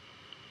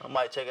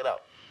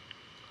out.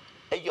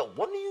 Hey, yo,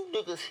 one of you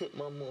niggas hit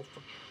my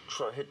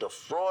motherfucker, hit the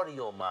fraudy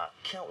on my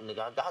account, nigga.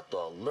 I got the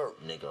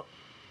alert, nigga.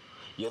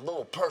 Your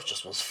little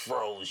purchase was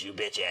froze, you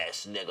bitch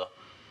ass nigga.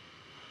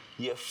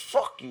 Yeah,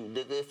 fuck you,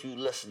 nigga, if you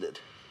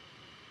listened.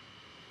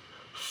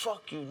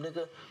 Fuck you,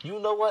 nigga. You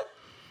know what?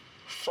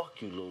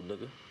 Fuck you, little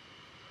nigga.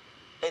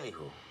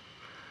 Anywho,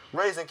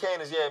 Raising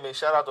Canaans, yeah, man.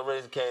 Shout out to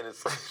Raising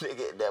Canaans. They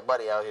getting that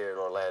money out here in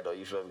Orlando,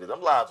 you feel me? Because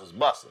them lines was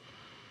busting.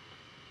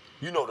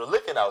 You know the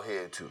licking out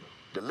here, too.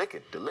 The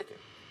licking.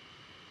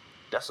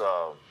 That's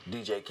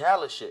DJ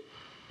Khaled shit.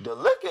 The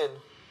licking,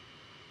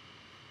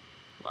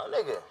 my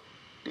nigga,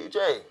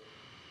 DJ,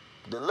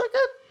 the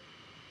licking,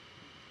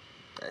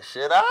 that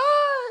shit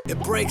alright. It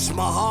breaks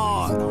my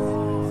heart.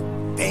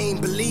 They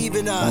ain't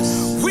believing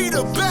us. We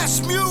the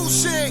best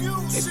music.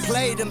 They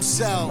play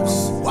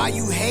themselves. While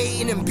you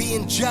hating and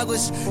being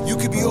jealous, you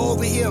could be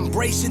over here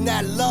embracing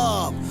that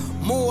love,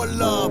 more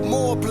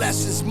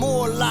blessings,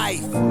 more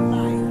life.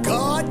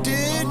 God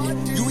did.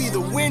 You either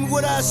win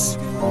with us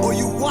or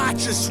you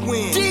watch us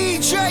win.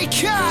 DJ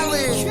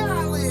Khaled.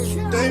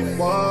 They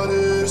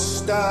wanted to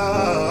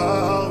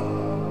stop.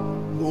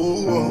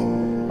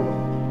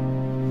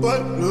 Ooh.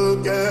 But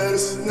look at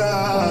us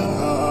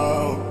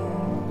now.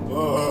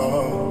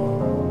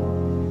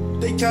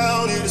 They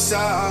counted us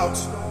out.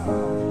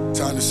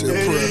 Time to say a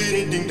They prayer.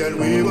 didn't think that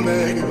we would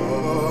make it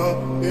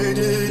up. They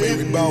didn't May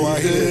we bow our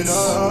heads.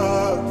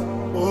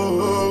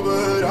 Oh,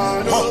 but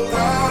I know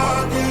that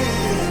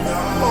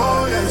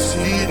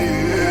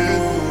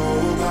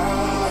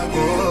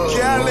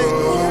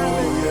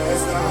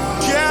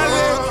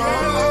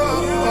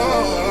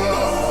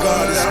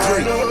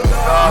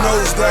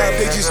almost died,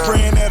 they just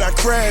praying that I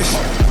crash.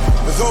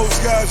 But those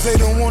guys, they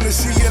don't wanna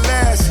see you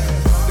last.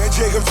 That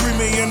Jacob $3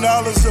 million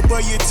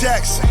above your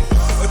tax.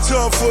 A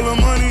tub full of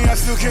money, I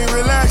still can't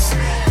relax.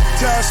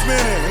 Time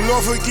spinning,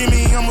 Lord forgive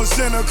me, I'm a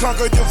sinner.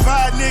 Conquer,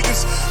 divide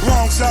niggas.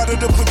 Wrong side of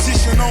the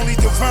petition, only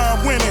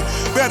divine winning.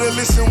 Better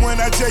listen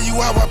when I tell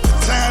you how I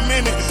put time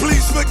in it.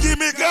 Please forgive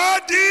me,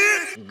 God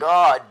did.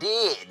 God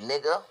did,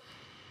 nigga.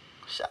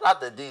 Shout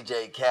out to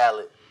DJ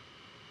Khaled,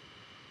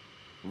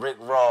 Rick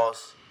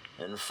Ross,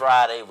 and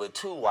Friday with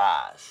 2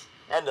 Y's.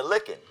 And the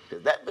licking.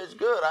 Cause that bitch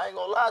good, I ain't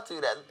gonna lie to you.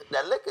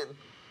 That licking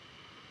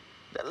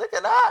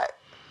alright.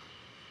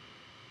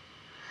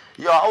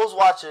 Yo, I was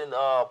watching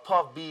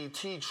Puff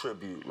BET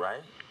tribute,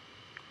 right?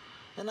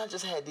 And I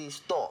just had these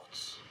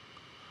thoughts.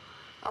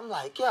 I'm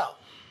like, yo,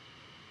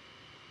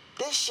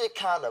 this shit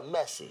kinda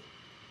messy.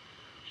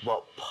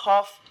 But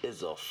Puff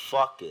is a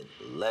fucking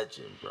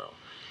legend, bro.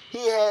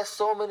 He had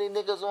so many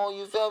niggas on,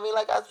 you feel me?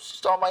 Like I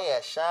saw my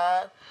ass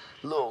Shine,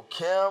 Lil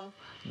Kim,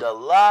 The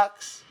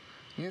Lox,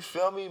 you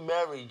feel me?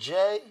 Mary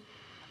J.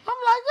 I'm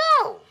like,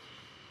 yo,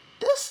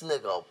 this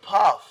nigga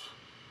Puff,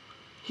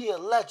 he a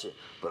legend.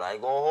 But I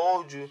ain't gonna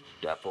hold you.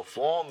 That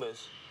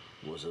performance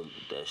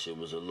that shit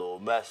was a little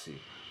messy.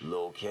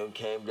 Lil Kim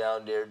came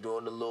down there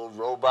doing the little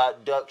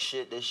robot duck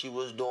shit that she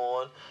was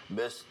doing.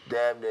 Missed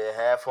damn near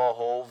half her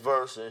whole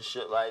verse and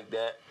shit like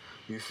that.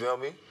 You feel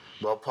me?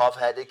 But Puff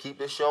had to keep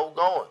the show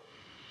going.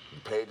 He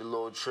paid a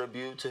little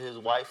tribute to his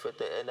wife at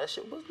the end. That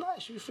shit was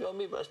nice. You feel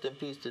me? Rest in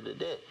peace to the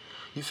dead.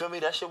 You feel me?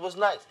 That shit was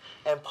nice.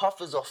 And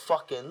Puff is a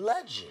fucking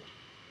legend.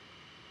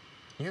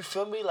 You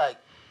feel me? Like,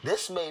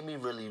 this made me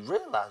really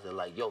realize that,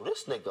 like, yo,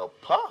 this nigga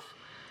Puff,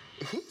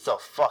 he's a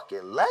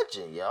fucking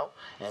legend, yo.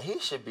 And he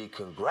should be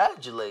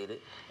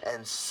congratulated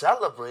and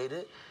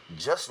celebrated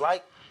just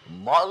like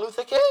Martin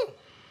Luther King.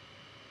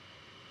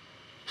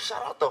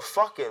 Shout out to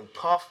fucking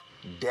Puff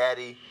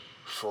Daddy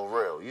for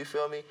real. You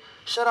feel me?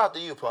 Shout out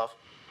to you, Puff.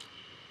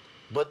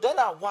 But then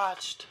I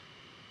watched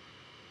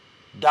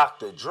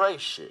Dr. Dre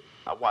shit.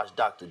 I watched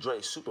Dr.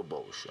 Dre's Super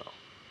Bowl show.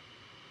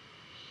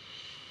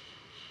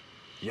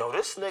 Yo,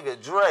 this nigga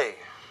Dre,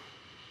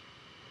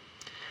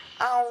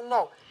 I don't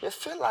know. It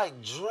feel like,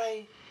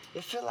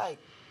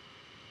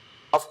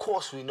 of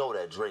course we know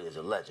that Dre is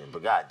a legend,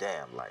 but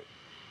goddamn, like,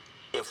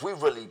 if we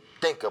really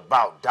think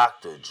about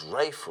Dr.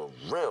 Dre for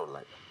real,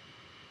 like,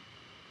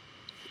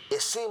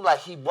 it seemed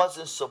like he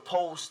wasn't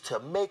supposed to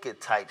make it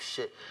type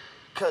shit.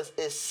 Cause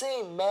it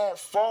seemed mad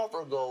far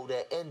ago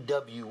that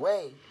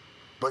NWA,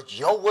 but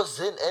yo was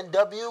in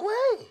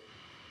NWA.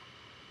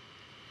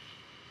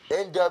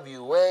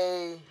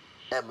 NWA,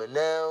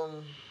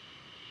 Eminem,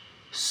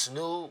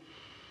 Snoop,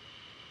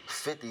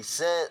 50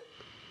 Cent,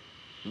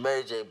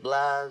 Mary J.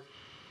 Blige.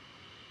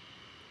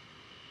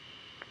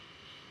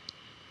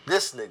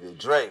 This nigga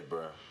Dre,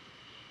 bruh.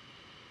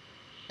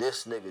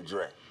 This nigga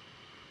Dre.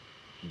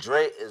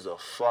 Dre is a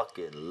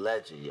fucking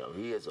legend, yo.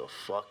 He is a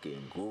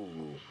fucking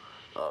guru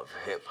of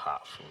hip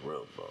hop for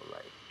real, bro.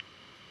 Like,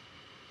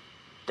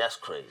 that's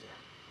crazy.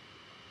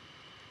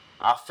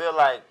 I feel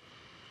like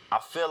I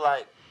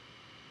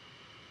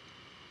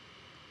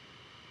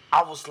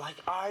was like,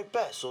 all right,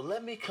 bet. So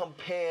let me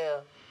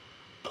compare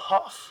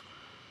Puff,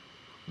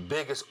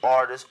 biggest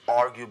artist,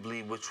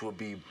 arguably, which would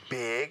be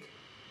Big,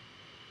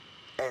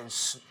 and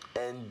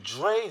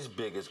Dre's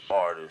biggest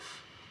artist,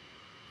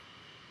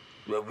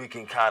 that we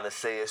can kind of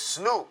say is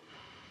Snoop.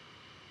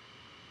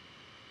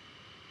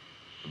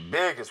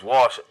 Big is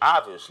Wash,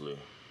 obviously.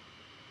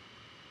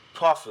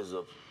 Puff is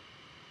I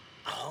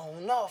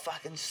don't know if I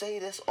can say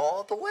this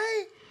all the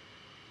way.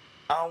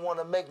 I don't want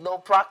to make no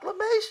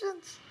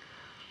proclamations.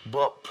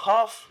 But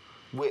Puff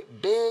with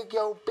Big,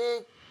 yo,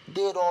 Big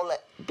did all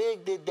that.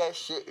 Big did that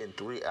shit in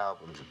 3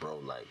 albums, bro.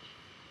 Like,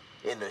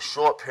 in a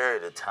short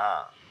period of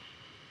time.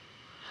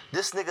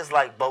 This nigga's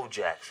like Bo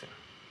Jackson.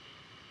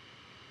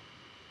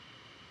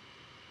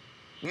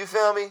 You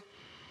feel me?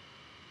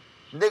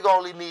 Nigga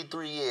only need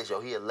 3 years,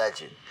 yo. He a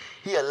legend.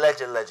 He a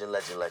legend.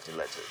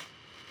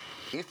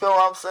 You feel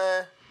what I'm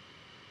saying?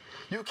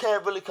 You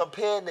can't really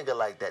compare a nigga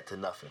like that to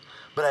nothing.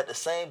 But at the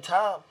same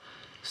time,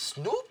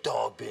 Snoop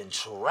Dogg been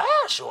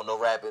trash on the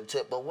rapping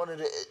tip, but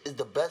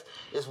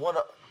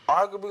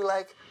arguably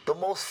like the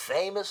most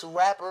famous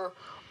rapper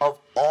of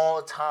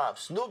all time.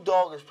 Snoop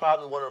Dogg is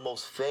probably one of the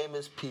most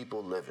famous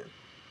people living.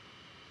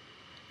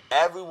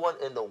 Everyone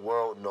in the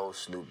world knows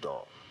Snoop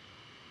Dogg.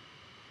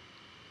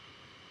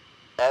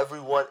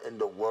 Everyone in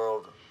the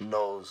world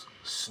knows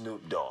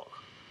Snoop Dogg.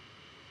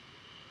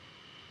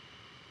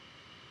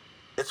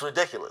 It's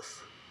ridiculous.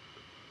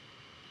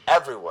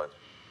 Everyone.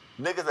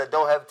 Niggas that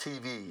don't have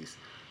TVs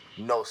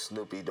know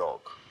Snoopy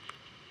Dogg.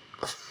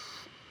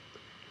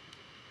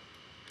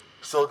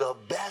 So the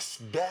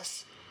best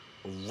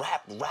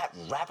rapper,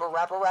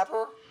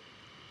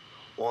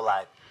 or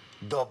like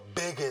the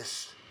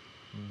biggest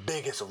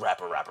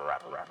rapper.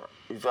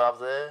 You feel what I'm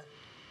saying?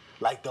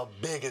 Like the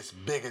biggest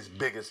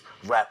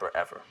rapper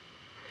ever.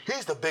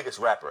 He's the biggest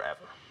rapper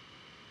ever.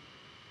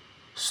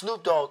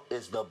 Snoop Dogg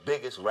is the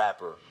biggest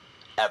rapper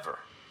ever.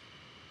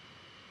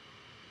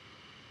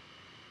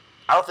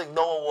 I don't think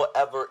no one will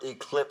ever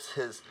eclipse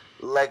his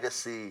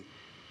legacy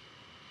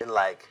in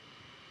like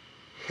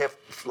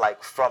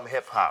from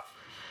hip hop.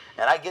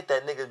 And I get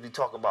that niggas be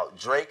talking about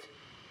Drake,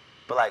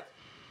 but like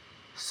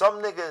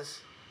some niggas,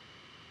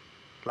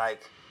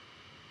 like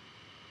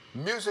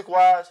music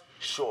wise,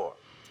 sure,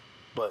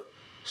 but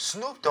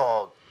Snoop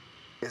Dogg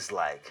is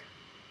like,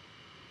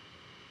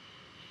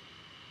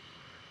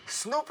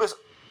 Snoop is,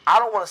 I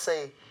don't want to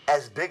say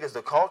as big as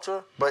the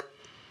culture, but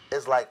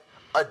is like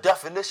a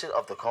definition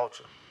of the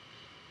culture.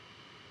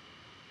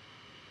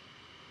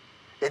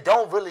 It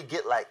don't really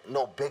get like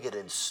no bigger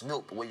than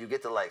Snoop when you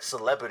get to like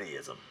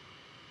celebrityism.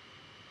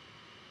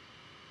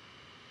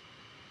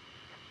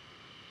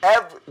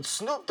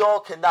 Snoop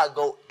Dogg cannot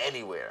go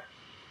anywhere.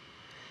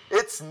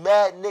 It's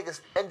mad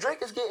niggas, and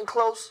Drake is getting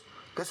close,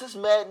 because it's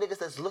mad niggas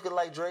that's looking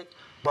like Drake,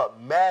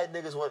 but mad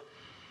niggas when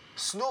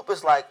Snoop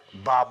is like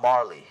Bob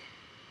Marley.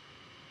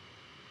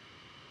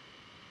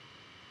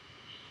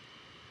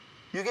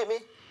 You get me?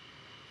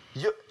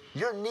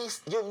 Your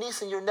niece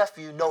and your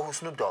nephew know who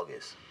Snoop Dogg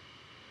is.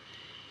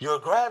 Your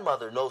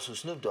grandmother knows who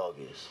Snoop Dogg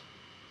is.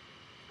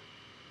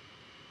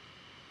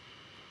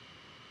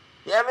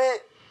 You know what I mean?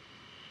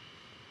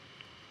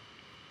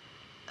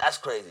 That's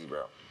crazy,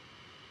 bro.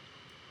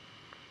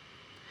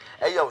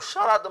 Hey, yo,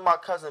 shout out to my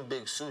cousin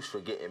Big Sush for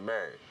getting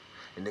married.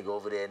 And nigga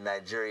over there in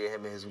Nigeria,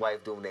 him and his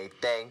wife doing their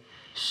thing.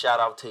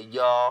 Shout out to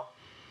y'all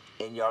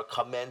in your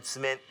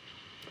commencement.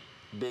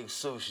 Big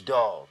Sush,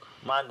 dog.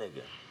 My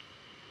nigga.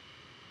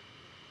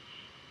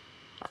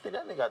 I think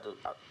that nigga got the...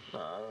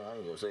 I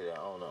ain't gonna say that. I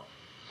don't know.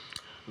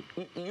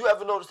 You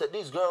ever notice that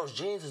these girls'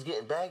 jeans is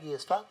getting baggy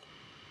as fuck?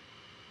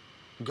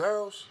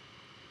 Girls,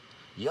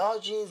 y'all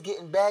jeans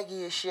getting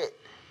baggy as shit.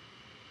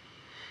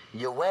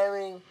 You're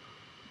wearing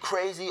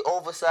crazy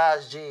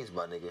oversized jeans,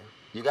 my nigga.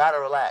 You gotta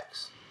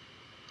relax.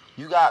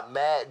 You got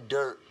mad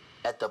dirt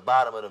at the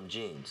bottom of them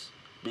jeans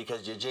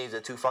because your jeans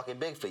are too fucking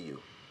big for you.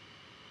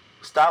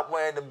 Stop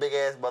wearing them big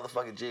ass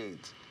motherfucking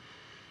jeans.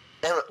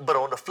 But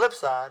on the flip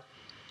side,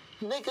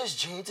 niggas'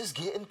 jeans is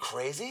getting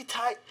crazy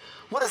tight.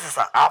 What is this,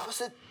 an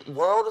opposite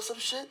world or some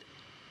shit?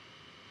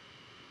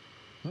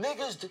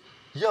 Niggas,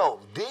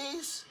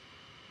 these,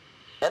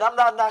 and I'm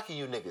not knocking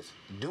you niggas.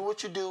 Do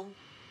what you do.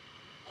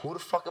 Who the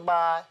fuck am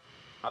I?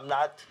 I'm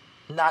not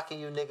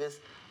knocking you niggas.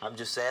 I'm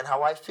just saying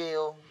how I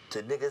feel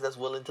to niggas that's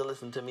willing to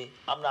listen to me.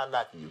 I'm not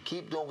knocking you.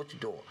 Keep doing what you're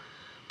doing.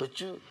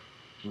 But you,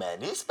 man,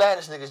 these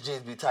Spanish niggas'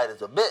 jeans be tight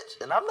as a bitch.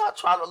 And I'm not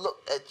trying to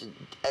look at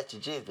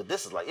your jeans, but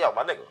this is like, yo,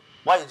 my nigga,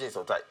 why your jeans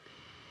so tight?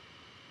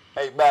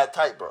 Hey, mad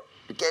tight, bro.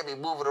 You can't be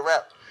moving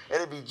around. And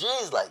it be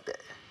jeans like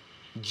that.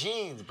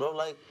 Jeans, bro.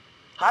 Like,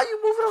 how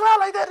you moving around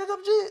like that in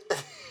them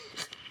jeans?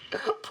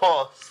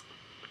 Pause.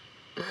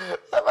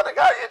 That mother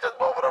guy, you just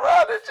moving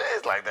around in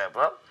jeans like that,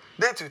 bro.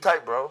 They too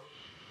tight, bro.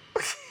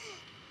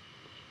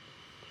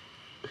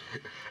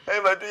 Hey,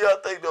 man, do y'all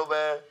think, though,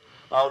 man?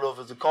 I don't know if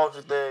it's a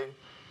culture thing.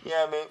 You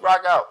know what I mean?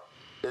 Rock out.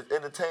 It's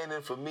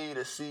entertaining for me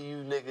to see you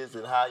niggas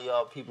and how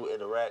y'all people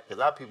interact.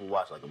 Because our people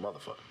watch like a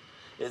motherfucker.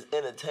 It's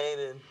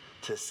entertaining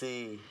to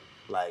see,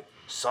 like,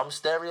 some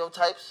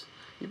stereotypes.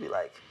 You be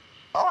like,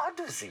 oh, I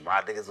do see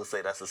why niggas will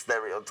say that's a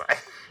stereotype.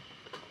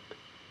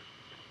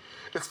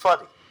 It's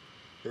funny.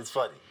 It's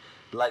funny.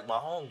 Like my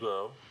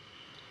homegirl,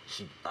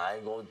 I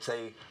ain't gonna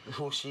say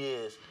who she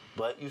is,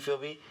 but you feel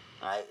me?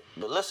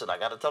 But listen, I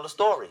gotta tell the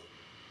story.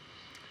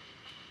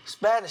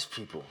 Spanish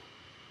people.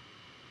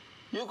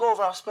 You go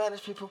around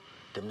Spanish people,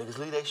 them niggas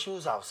leave their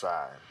shoes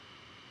outside.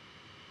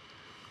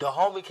 The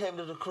homie came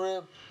to the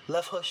crib,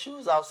 left her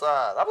shoes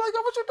outside. I'm like,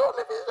 yo, what you doing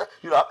leaving your shoes?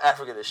 You know, I'm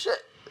African as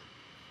shit.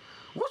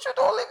 What you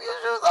doing leaving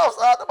your shoes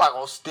outside? They're not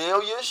gonna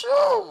steal your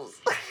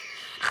shoes.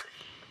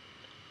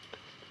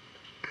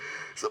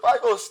 Somebody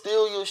gonna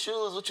steal your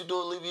shoes, what you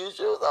doing leaving your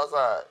shoes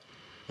outside?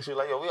 And she was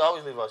like, yo, we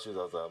always leave our shoes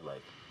outside. I'm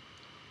like,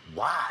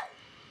 why?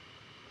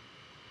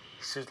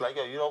 She was like,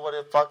 yo, you don't want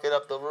to fuck it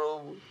up the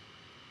room?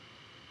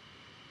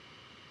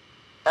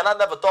 And I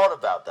never thought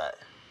about that.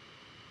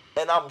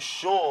 And I'm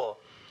sure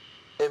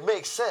it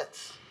makes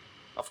sense.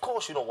 Of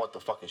course you don't want the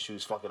fucking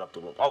shoes fucking up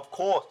the room. Of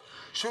course.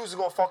 Shoes are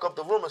gonna fuck up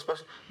the room,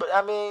 especially. But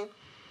I mean,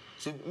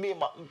 see, me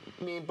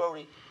and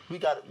Brody, we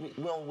don't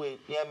wear, you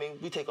know what I mean?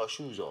 We take our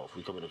shoes off.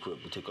 We come in the crib,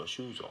 we take our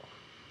shoes off.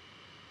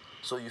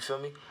 So you feel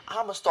me?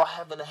 I'm gonna start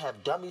having to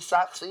have dummy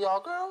socks for y'all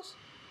girls.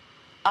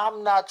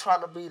 I'm not trying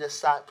to be the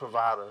sock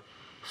provider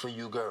for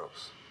you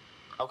girls.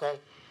 Okay?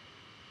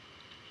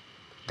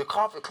 The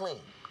carpet clean.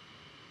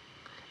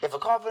 If a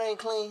carpet ain't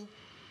clean,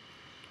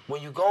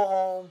 when you go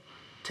home,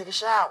 take a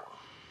shower.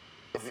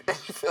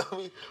 If you feel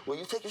me? When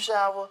you take a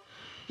shower,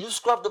 you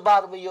scrub the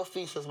bottom of your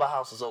feet since my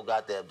house is so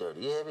goddamn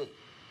dirty. You hear me?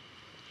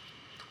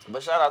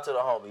 But shout out to the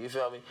homie, you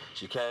feel me?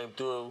 She came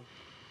through.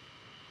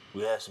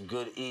 We had some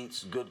good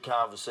eats, good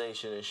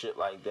conversation and shit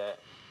like that.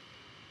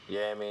 You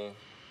know what I mean?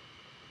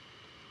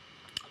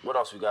 What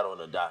else we got on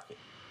the docket?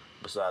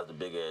 Besides the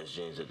big ass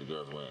jeans that the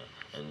girls wearing.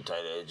 And the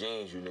tight ass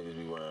jeans you niggas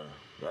be wearing.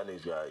 Y'all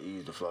niggas gotta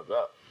ease the fuck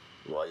up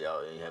while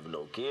y'all ain't having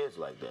no kids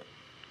like that.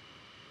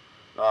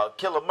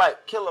 Killer Mike.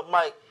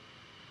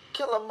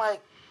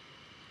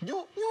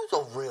 You's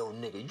a real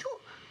nigga.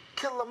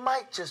 Killer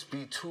Mike just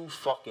be too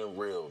fucking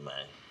real,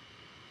 man.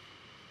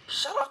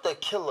 Shout out to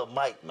Killer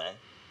Mike, man.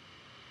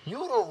 You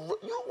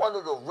one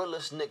of the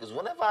realest niggas.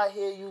 Whenever I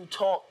hear you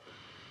talk,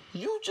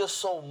 you just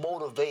so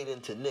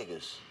motivating to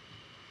niggas.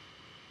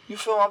 You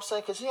feel what I'm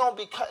saying? Because he don't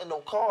be cutting no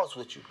cards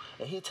with you.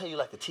 And he'll tell you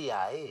like a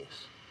T.I.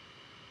 is.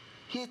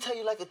 He'll tell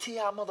you like a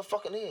T.I.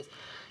 motherfucking is.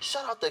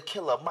 Shout out to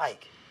Killer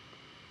Mike.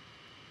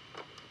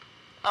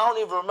 I don't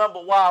even remember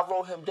why I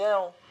wrote him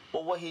down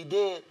or what he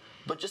did.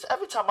 But just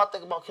every time I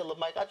think about Killer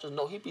Mike, I just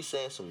know he be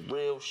saying some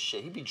real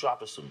shit. He be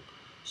dropping some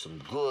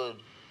good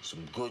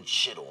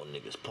shit on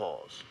niggas.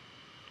 Pause.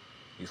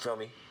 You feel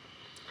me?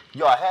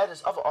 Yo, I had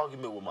this other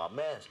argument with my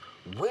mans.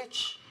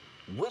 Which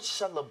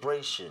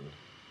celebration?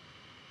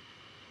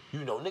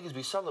 You know, niggas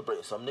be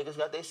celebrating. Some niggas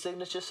got their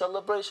signature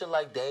celebration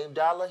like Dame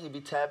Dollar. He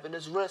be tapping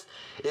his wrist.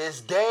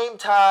 It's Dame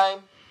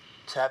time.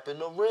 Tapping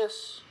the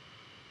wrist.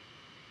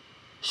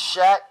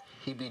 Shaq,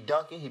 he be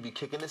dunking. He be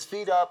kicking his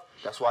feet up.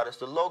 That's why that's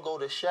the logo,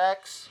 the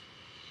Shaqs.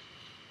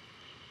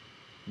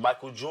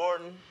 Michael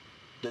Jordan,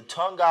 the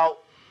tongue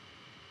out.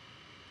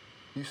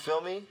 You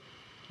feel me?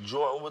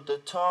 Jordan with the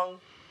tongue.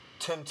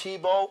 Tim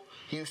Tebow,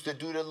 he used to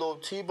do the little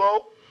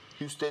Tebow.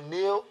 He used to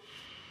kneel.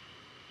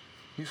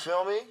 You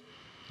feel me?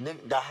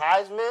 The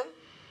Heisman.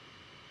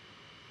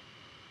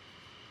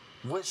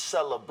 Which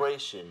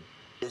celebration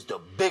is the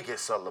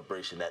biggest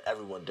celebration that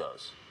everyone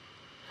does?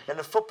 And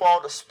in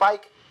football, the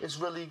spike is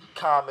really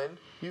common.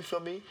 You feel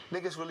me?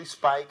 Niggas really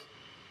spike.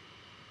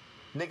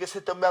 Niggas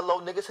hit the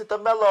mellow. Niggas hit the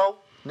mellow.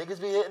 Niggas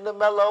be hitting the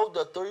mellow.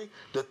 The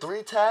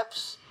three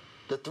taps.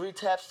 The 3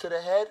 taps to the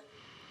head.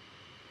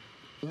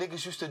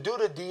 Niggas used to do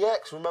the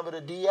DX. Remember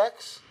the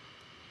DX?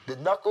 The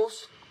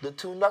knuckles. The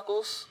 2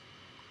 knuckles.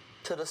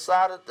 To the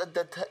side of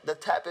the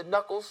tapping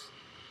knuckles.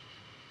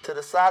 To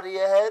the side of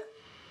your head.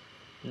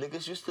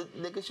 Niggas used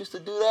to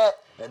do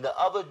that. And the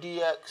other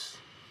DX,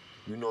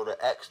 you know the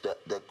X,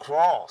 the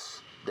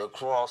cross. The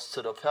cross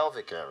to the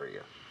pelvic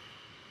area.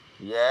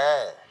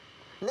 Yeah.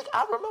 Nigga,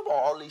 I remember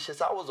all these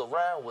shits. I was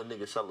around when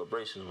nigga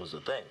celebrations was a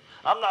thing.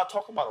 I'm not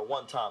talking about a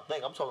one-time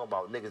thing. I'm talking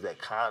about niggas that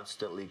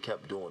constantly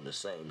kept doing the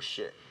same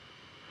shit.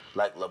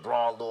 Like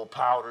LeBron little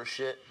powder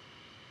shit.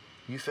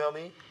 You feel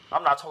me?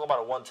 I'm not talking about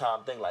a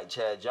one-time thing like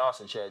Chad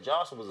Johnson. Chad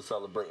Johnson was a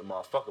celebrating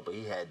motherfucker, but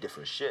he had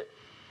different shit.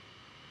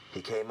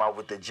 He came out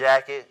with the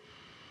jacket.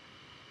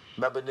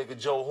 Remember nigga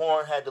Joe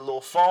Horn had the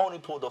little phone. He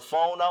pulled the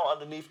phone out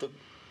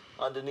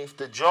underneath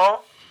the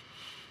jaw.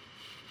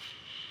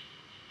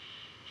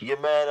 Your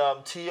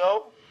man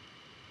T.O.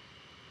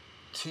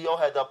 T.O.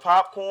 had the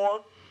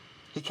popcorn.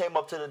 He came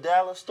up to the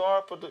Dallas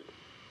Star.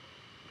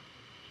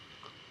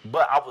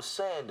 But I was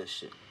saying this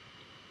shit.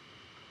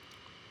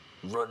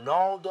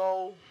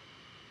 Ronaldo's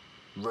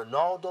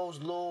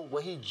little,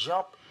 when he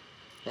jumped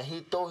and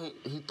he throw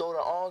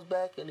the arms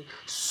back and he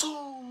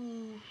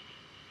soo.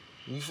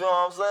 You feel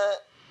what I'm saying?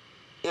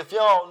 If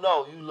y'all don't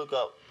know, you look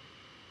up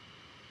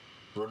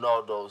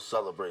Ronaldo's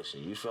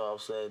celebration. You feel what I'm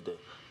saying?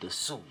 The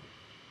soo.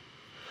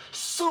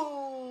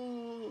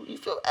 Soo. You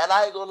feel? And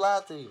I ain't gonna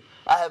lie to you.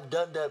 I have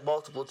done that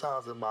multiple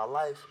times in my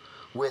life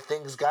where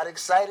things got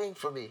exciting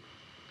for me.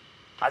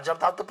 I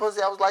jumped out the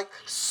pussy. I was like,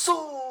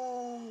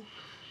 soo.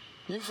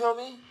 You feel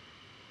me?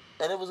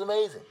 And it was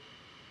amazing.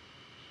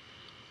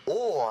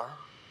 Or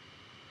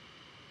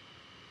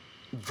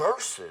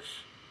versus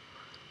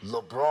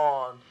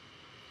LeBron,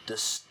 the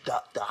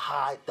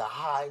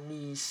high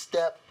knee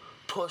step,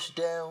 push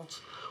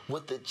downs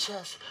with the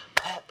chest,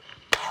 pap,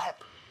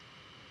 pap.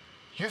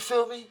 You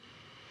feel me?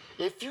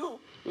 If you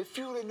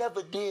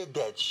never did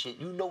that shit,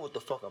 you know what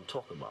the fuck I'm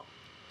talking about.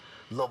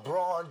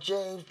 LeBron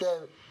James,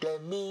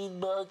 that mean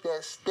mug,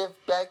 that stiff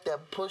back,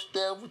 that push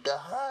down with the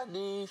high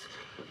knees.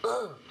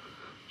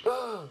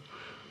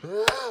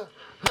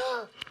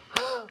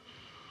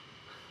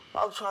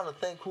 I'm trying to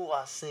think who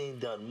I seen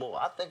done more.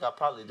 I think I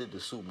probably did the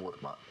suit more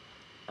than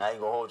I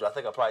ain't gonna hold you. I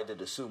think I probably did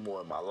the suit more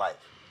in my life.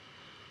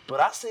 But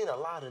I seen a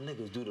lot of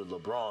niggas do the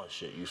LeBron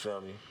shit, you feel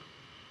me?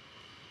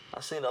 I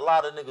seen a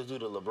lot of niggas do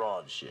the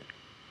LeBron shit.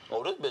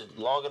 Oh, this bitch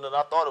longer than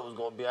I thought it was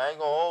gonna be. I ain't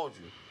gonna hold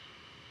you.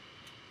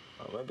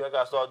 Maybe I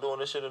gotta start doing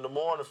this shit in the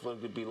morning for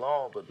it to be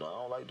long, but no, I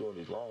don't like doing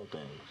these long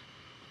things.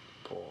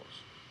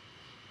 Pause.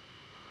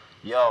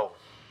 Yo,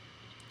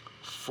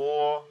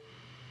 4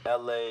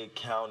 LA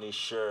County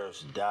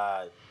sheriffs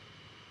died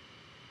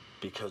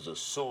because of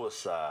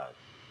suicide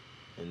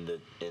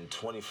in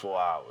 24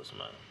 hours,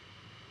 man.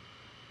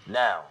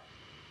 Now,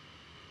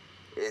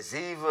 it's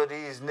either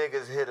these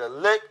niggas hit a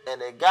lick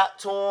and they got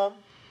to them,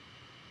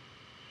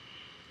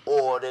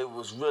 or they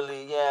was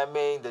really, yeah, I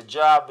mean, the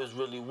job is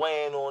really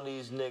weighing on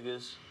these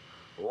niggas.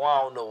 Well, I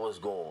don't know what's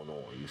going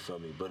on, you feel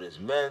me? But it's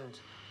Men's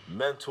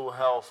Mental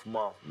Health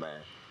Month, man.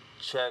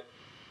 Check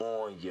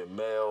on your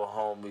male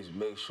homies.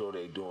 Make sure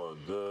they doing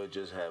good.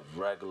 Just have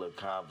regular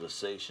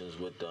conversations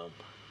with them.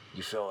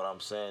 You feel what I'm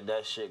saying?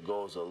 That shit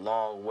goes a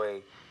long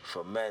way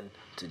for men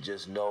to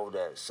just know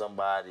that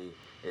somebody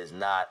is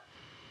not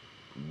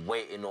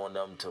waiting on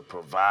them to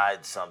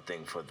provide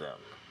something for them.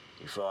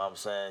 You feel what I'm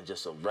saying?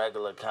 Just a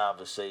regular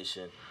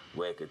conversation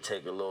where it could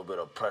take a little bit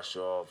of pressure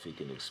off. He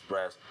can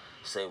express,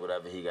 say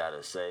whatever he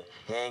gotta say.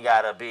 He ain't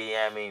gotta be,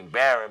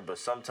 barren, but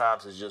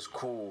sometimes it's just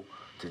cool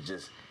to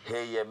just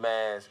hear your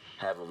mans,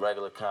 have a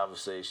regular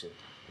conversation,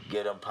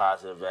 get them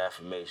positive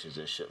affirmations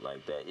and shit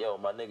like that. Yo,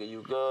 my nigga,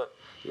 you good?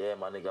 Yeah,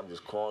 my nigga, I'm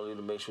just calling you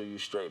to make sure you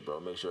straight, bro.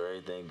 Make sure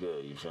everything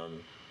good, you feel me?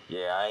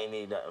 Yeah, I ain't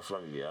need nothing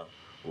from you, yo.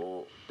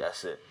 Well,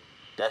 that's it.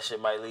 That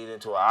shit might lead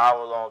into an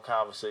hour-long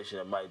conversation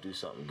that might do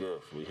something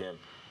good for him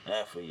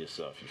and for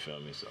yourself, you feel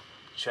me? So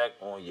check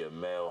on your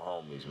male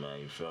homies,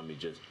 man, you feel me?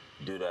 Just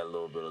do that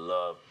little bit of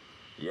love.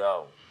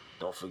 Yo,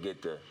 don't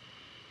forget to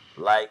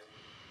like,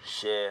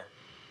 share,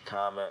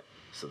 comment,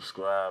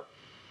 subscribe,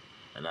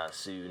 and I'll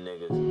see you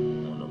niggas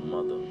on the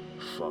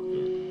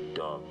motherfucking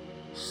dark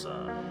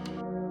side.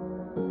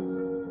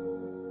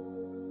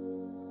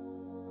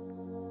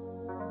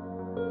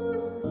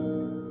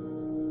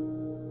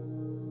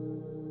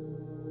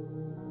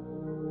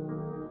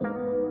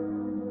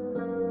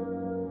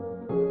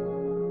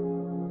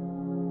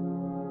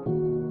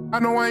 I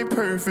know I ain't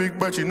perfect,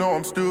 but you know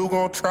I'm still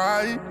gonna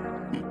try.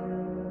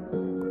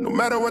 No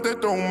matter what they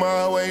throw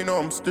my way, you know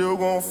I'm still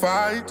gonna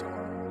fight.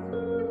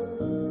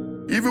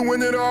 Even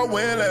when it all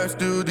went left,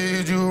 still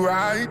did you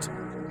right.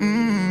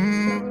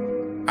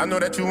 I know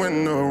that you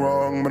in the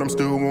wrong, but I'm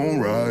still gonna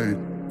ride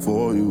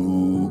for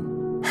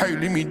you. How you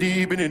leave me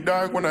deep in the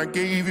dark when I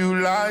gave you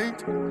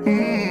light.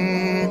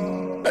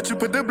 That you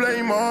put the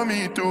blame on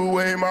me, threw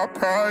away my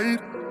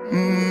pride.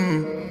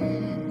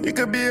 It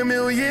could be a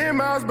million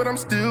miles, but I'm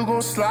still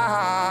gonna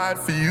slide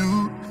for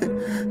you.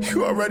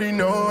 You already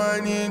know I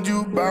need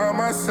you by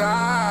my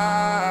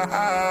side.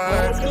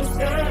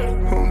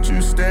 Won't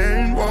you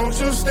stand? Won't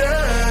you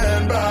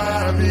stand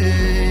by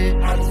me?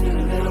 I just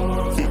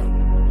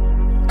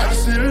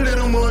need a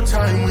little more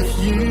time with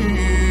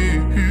you.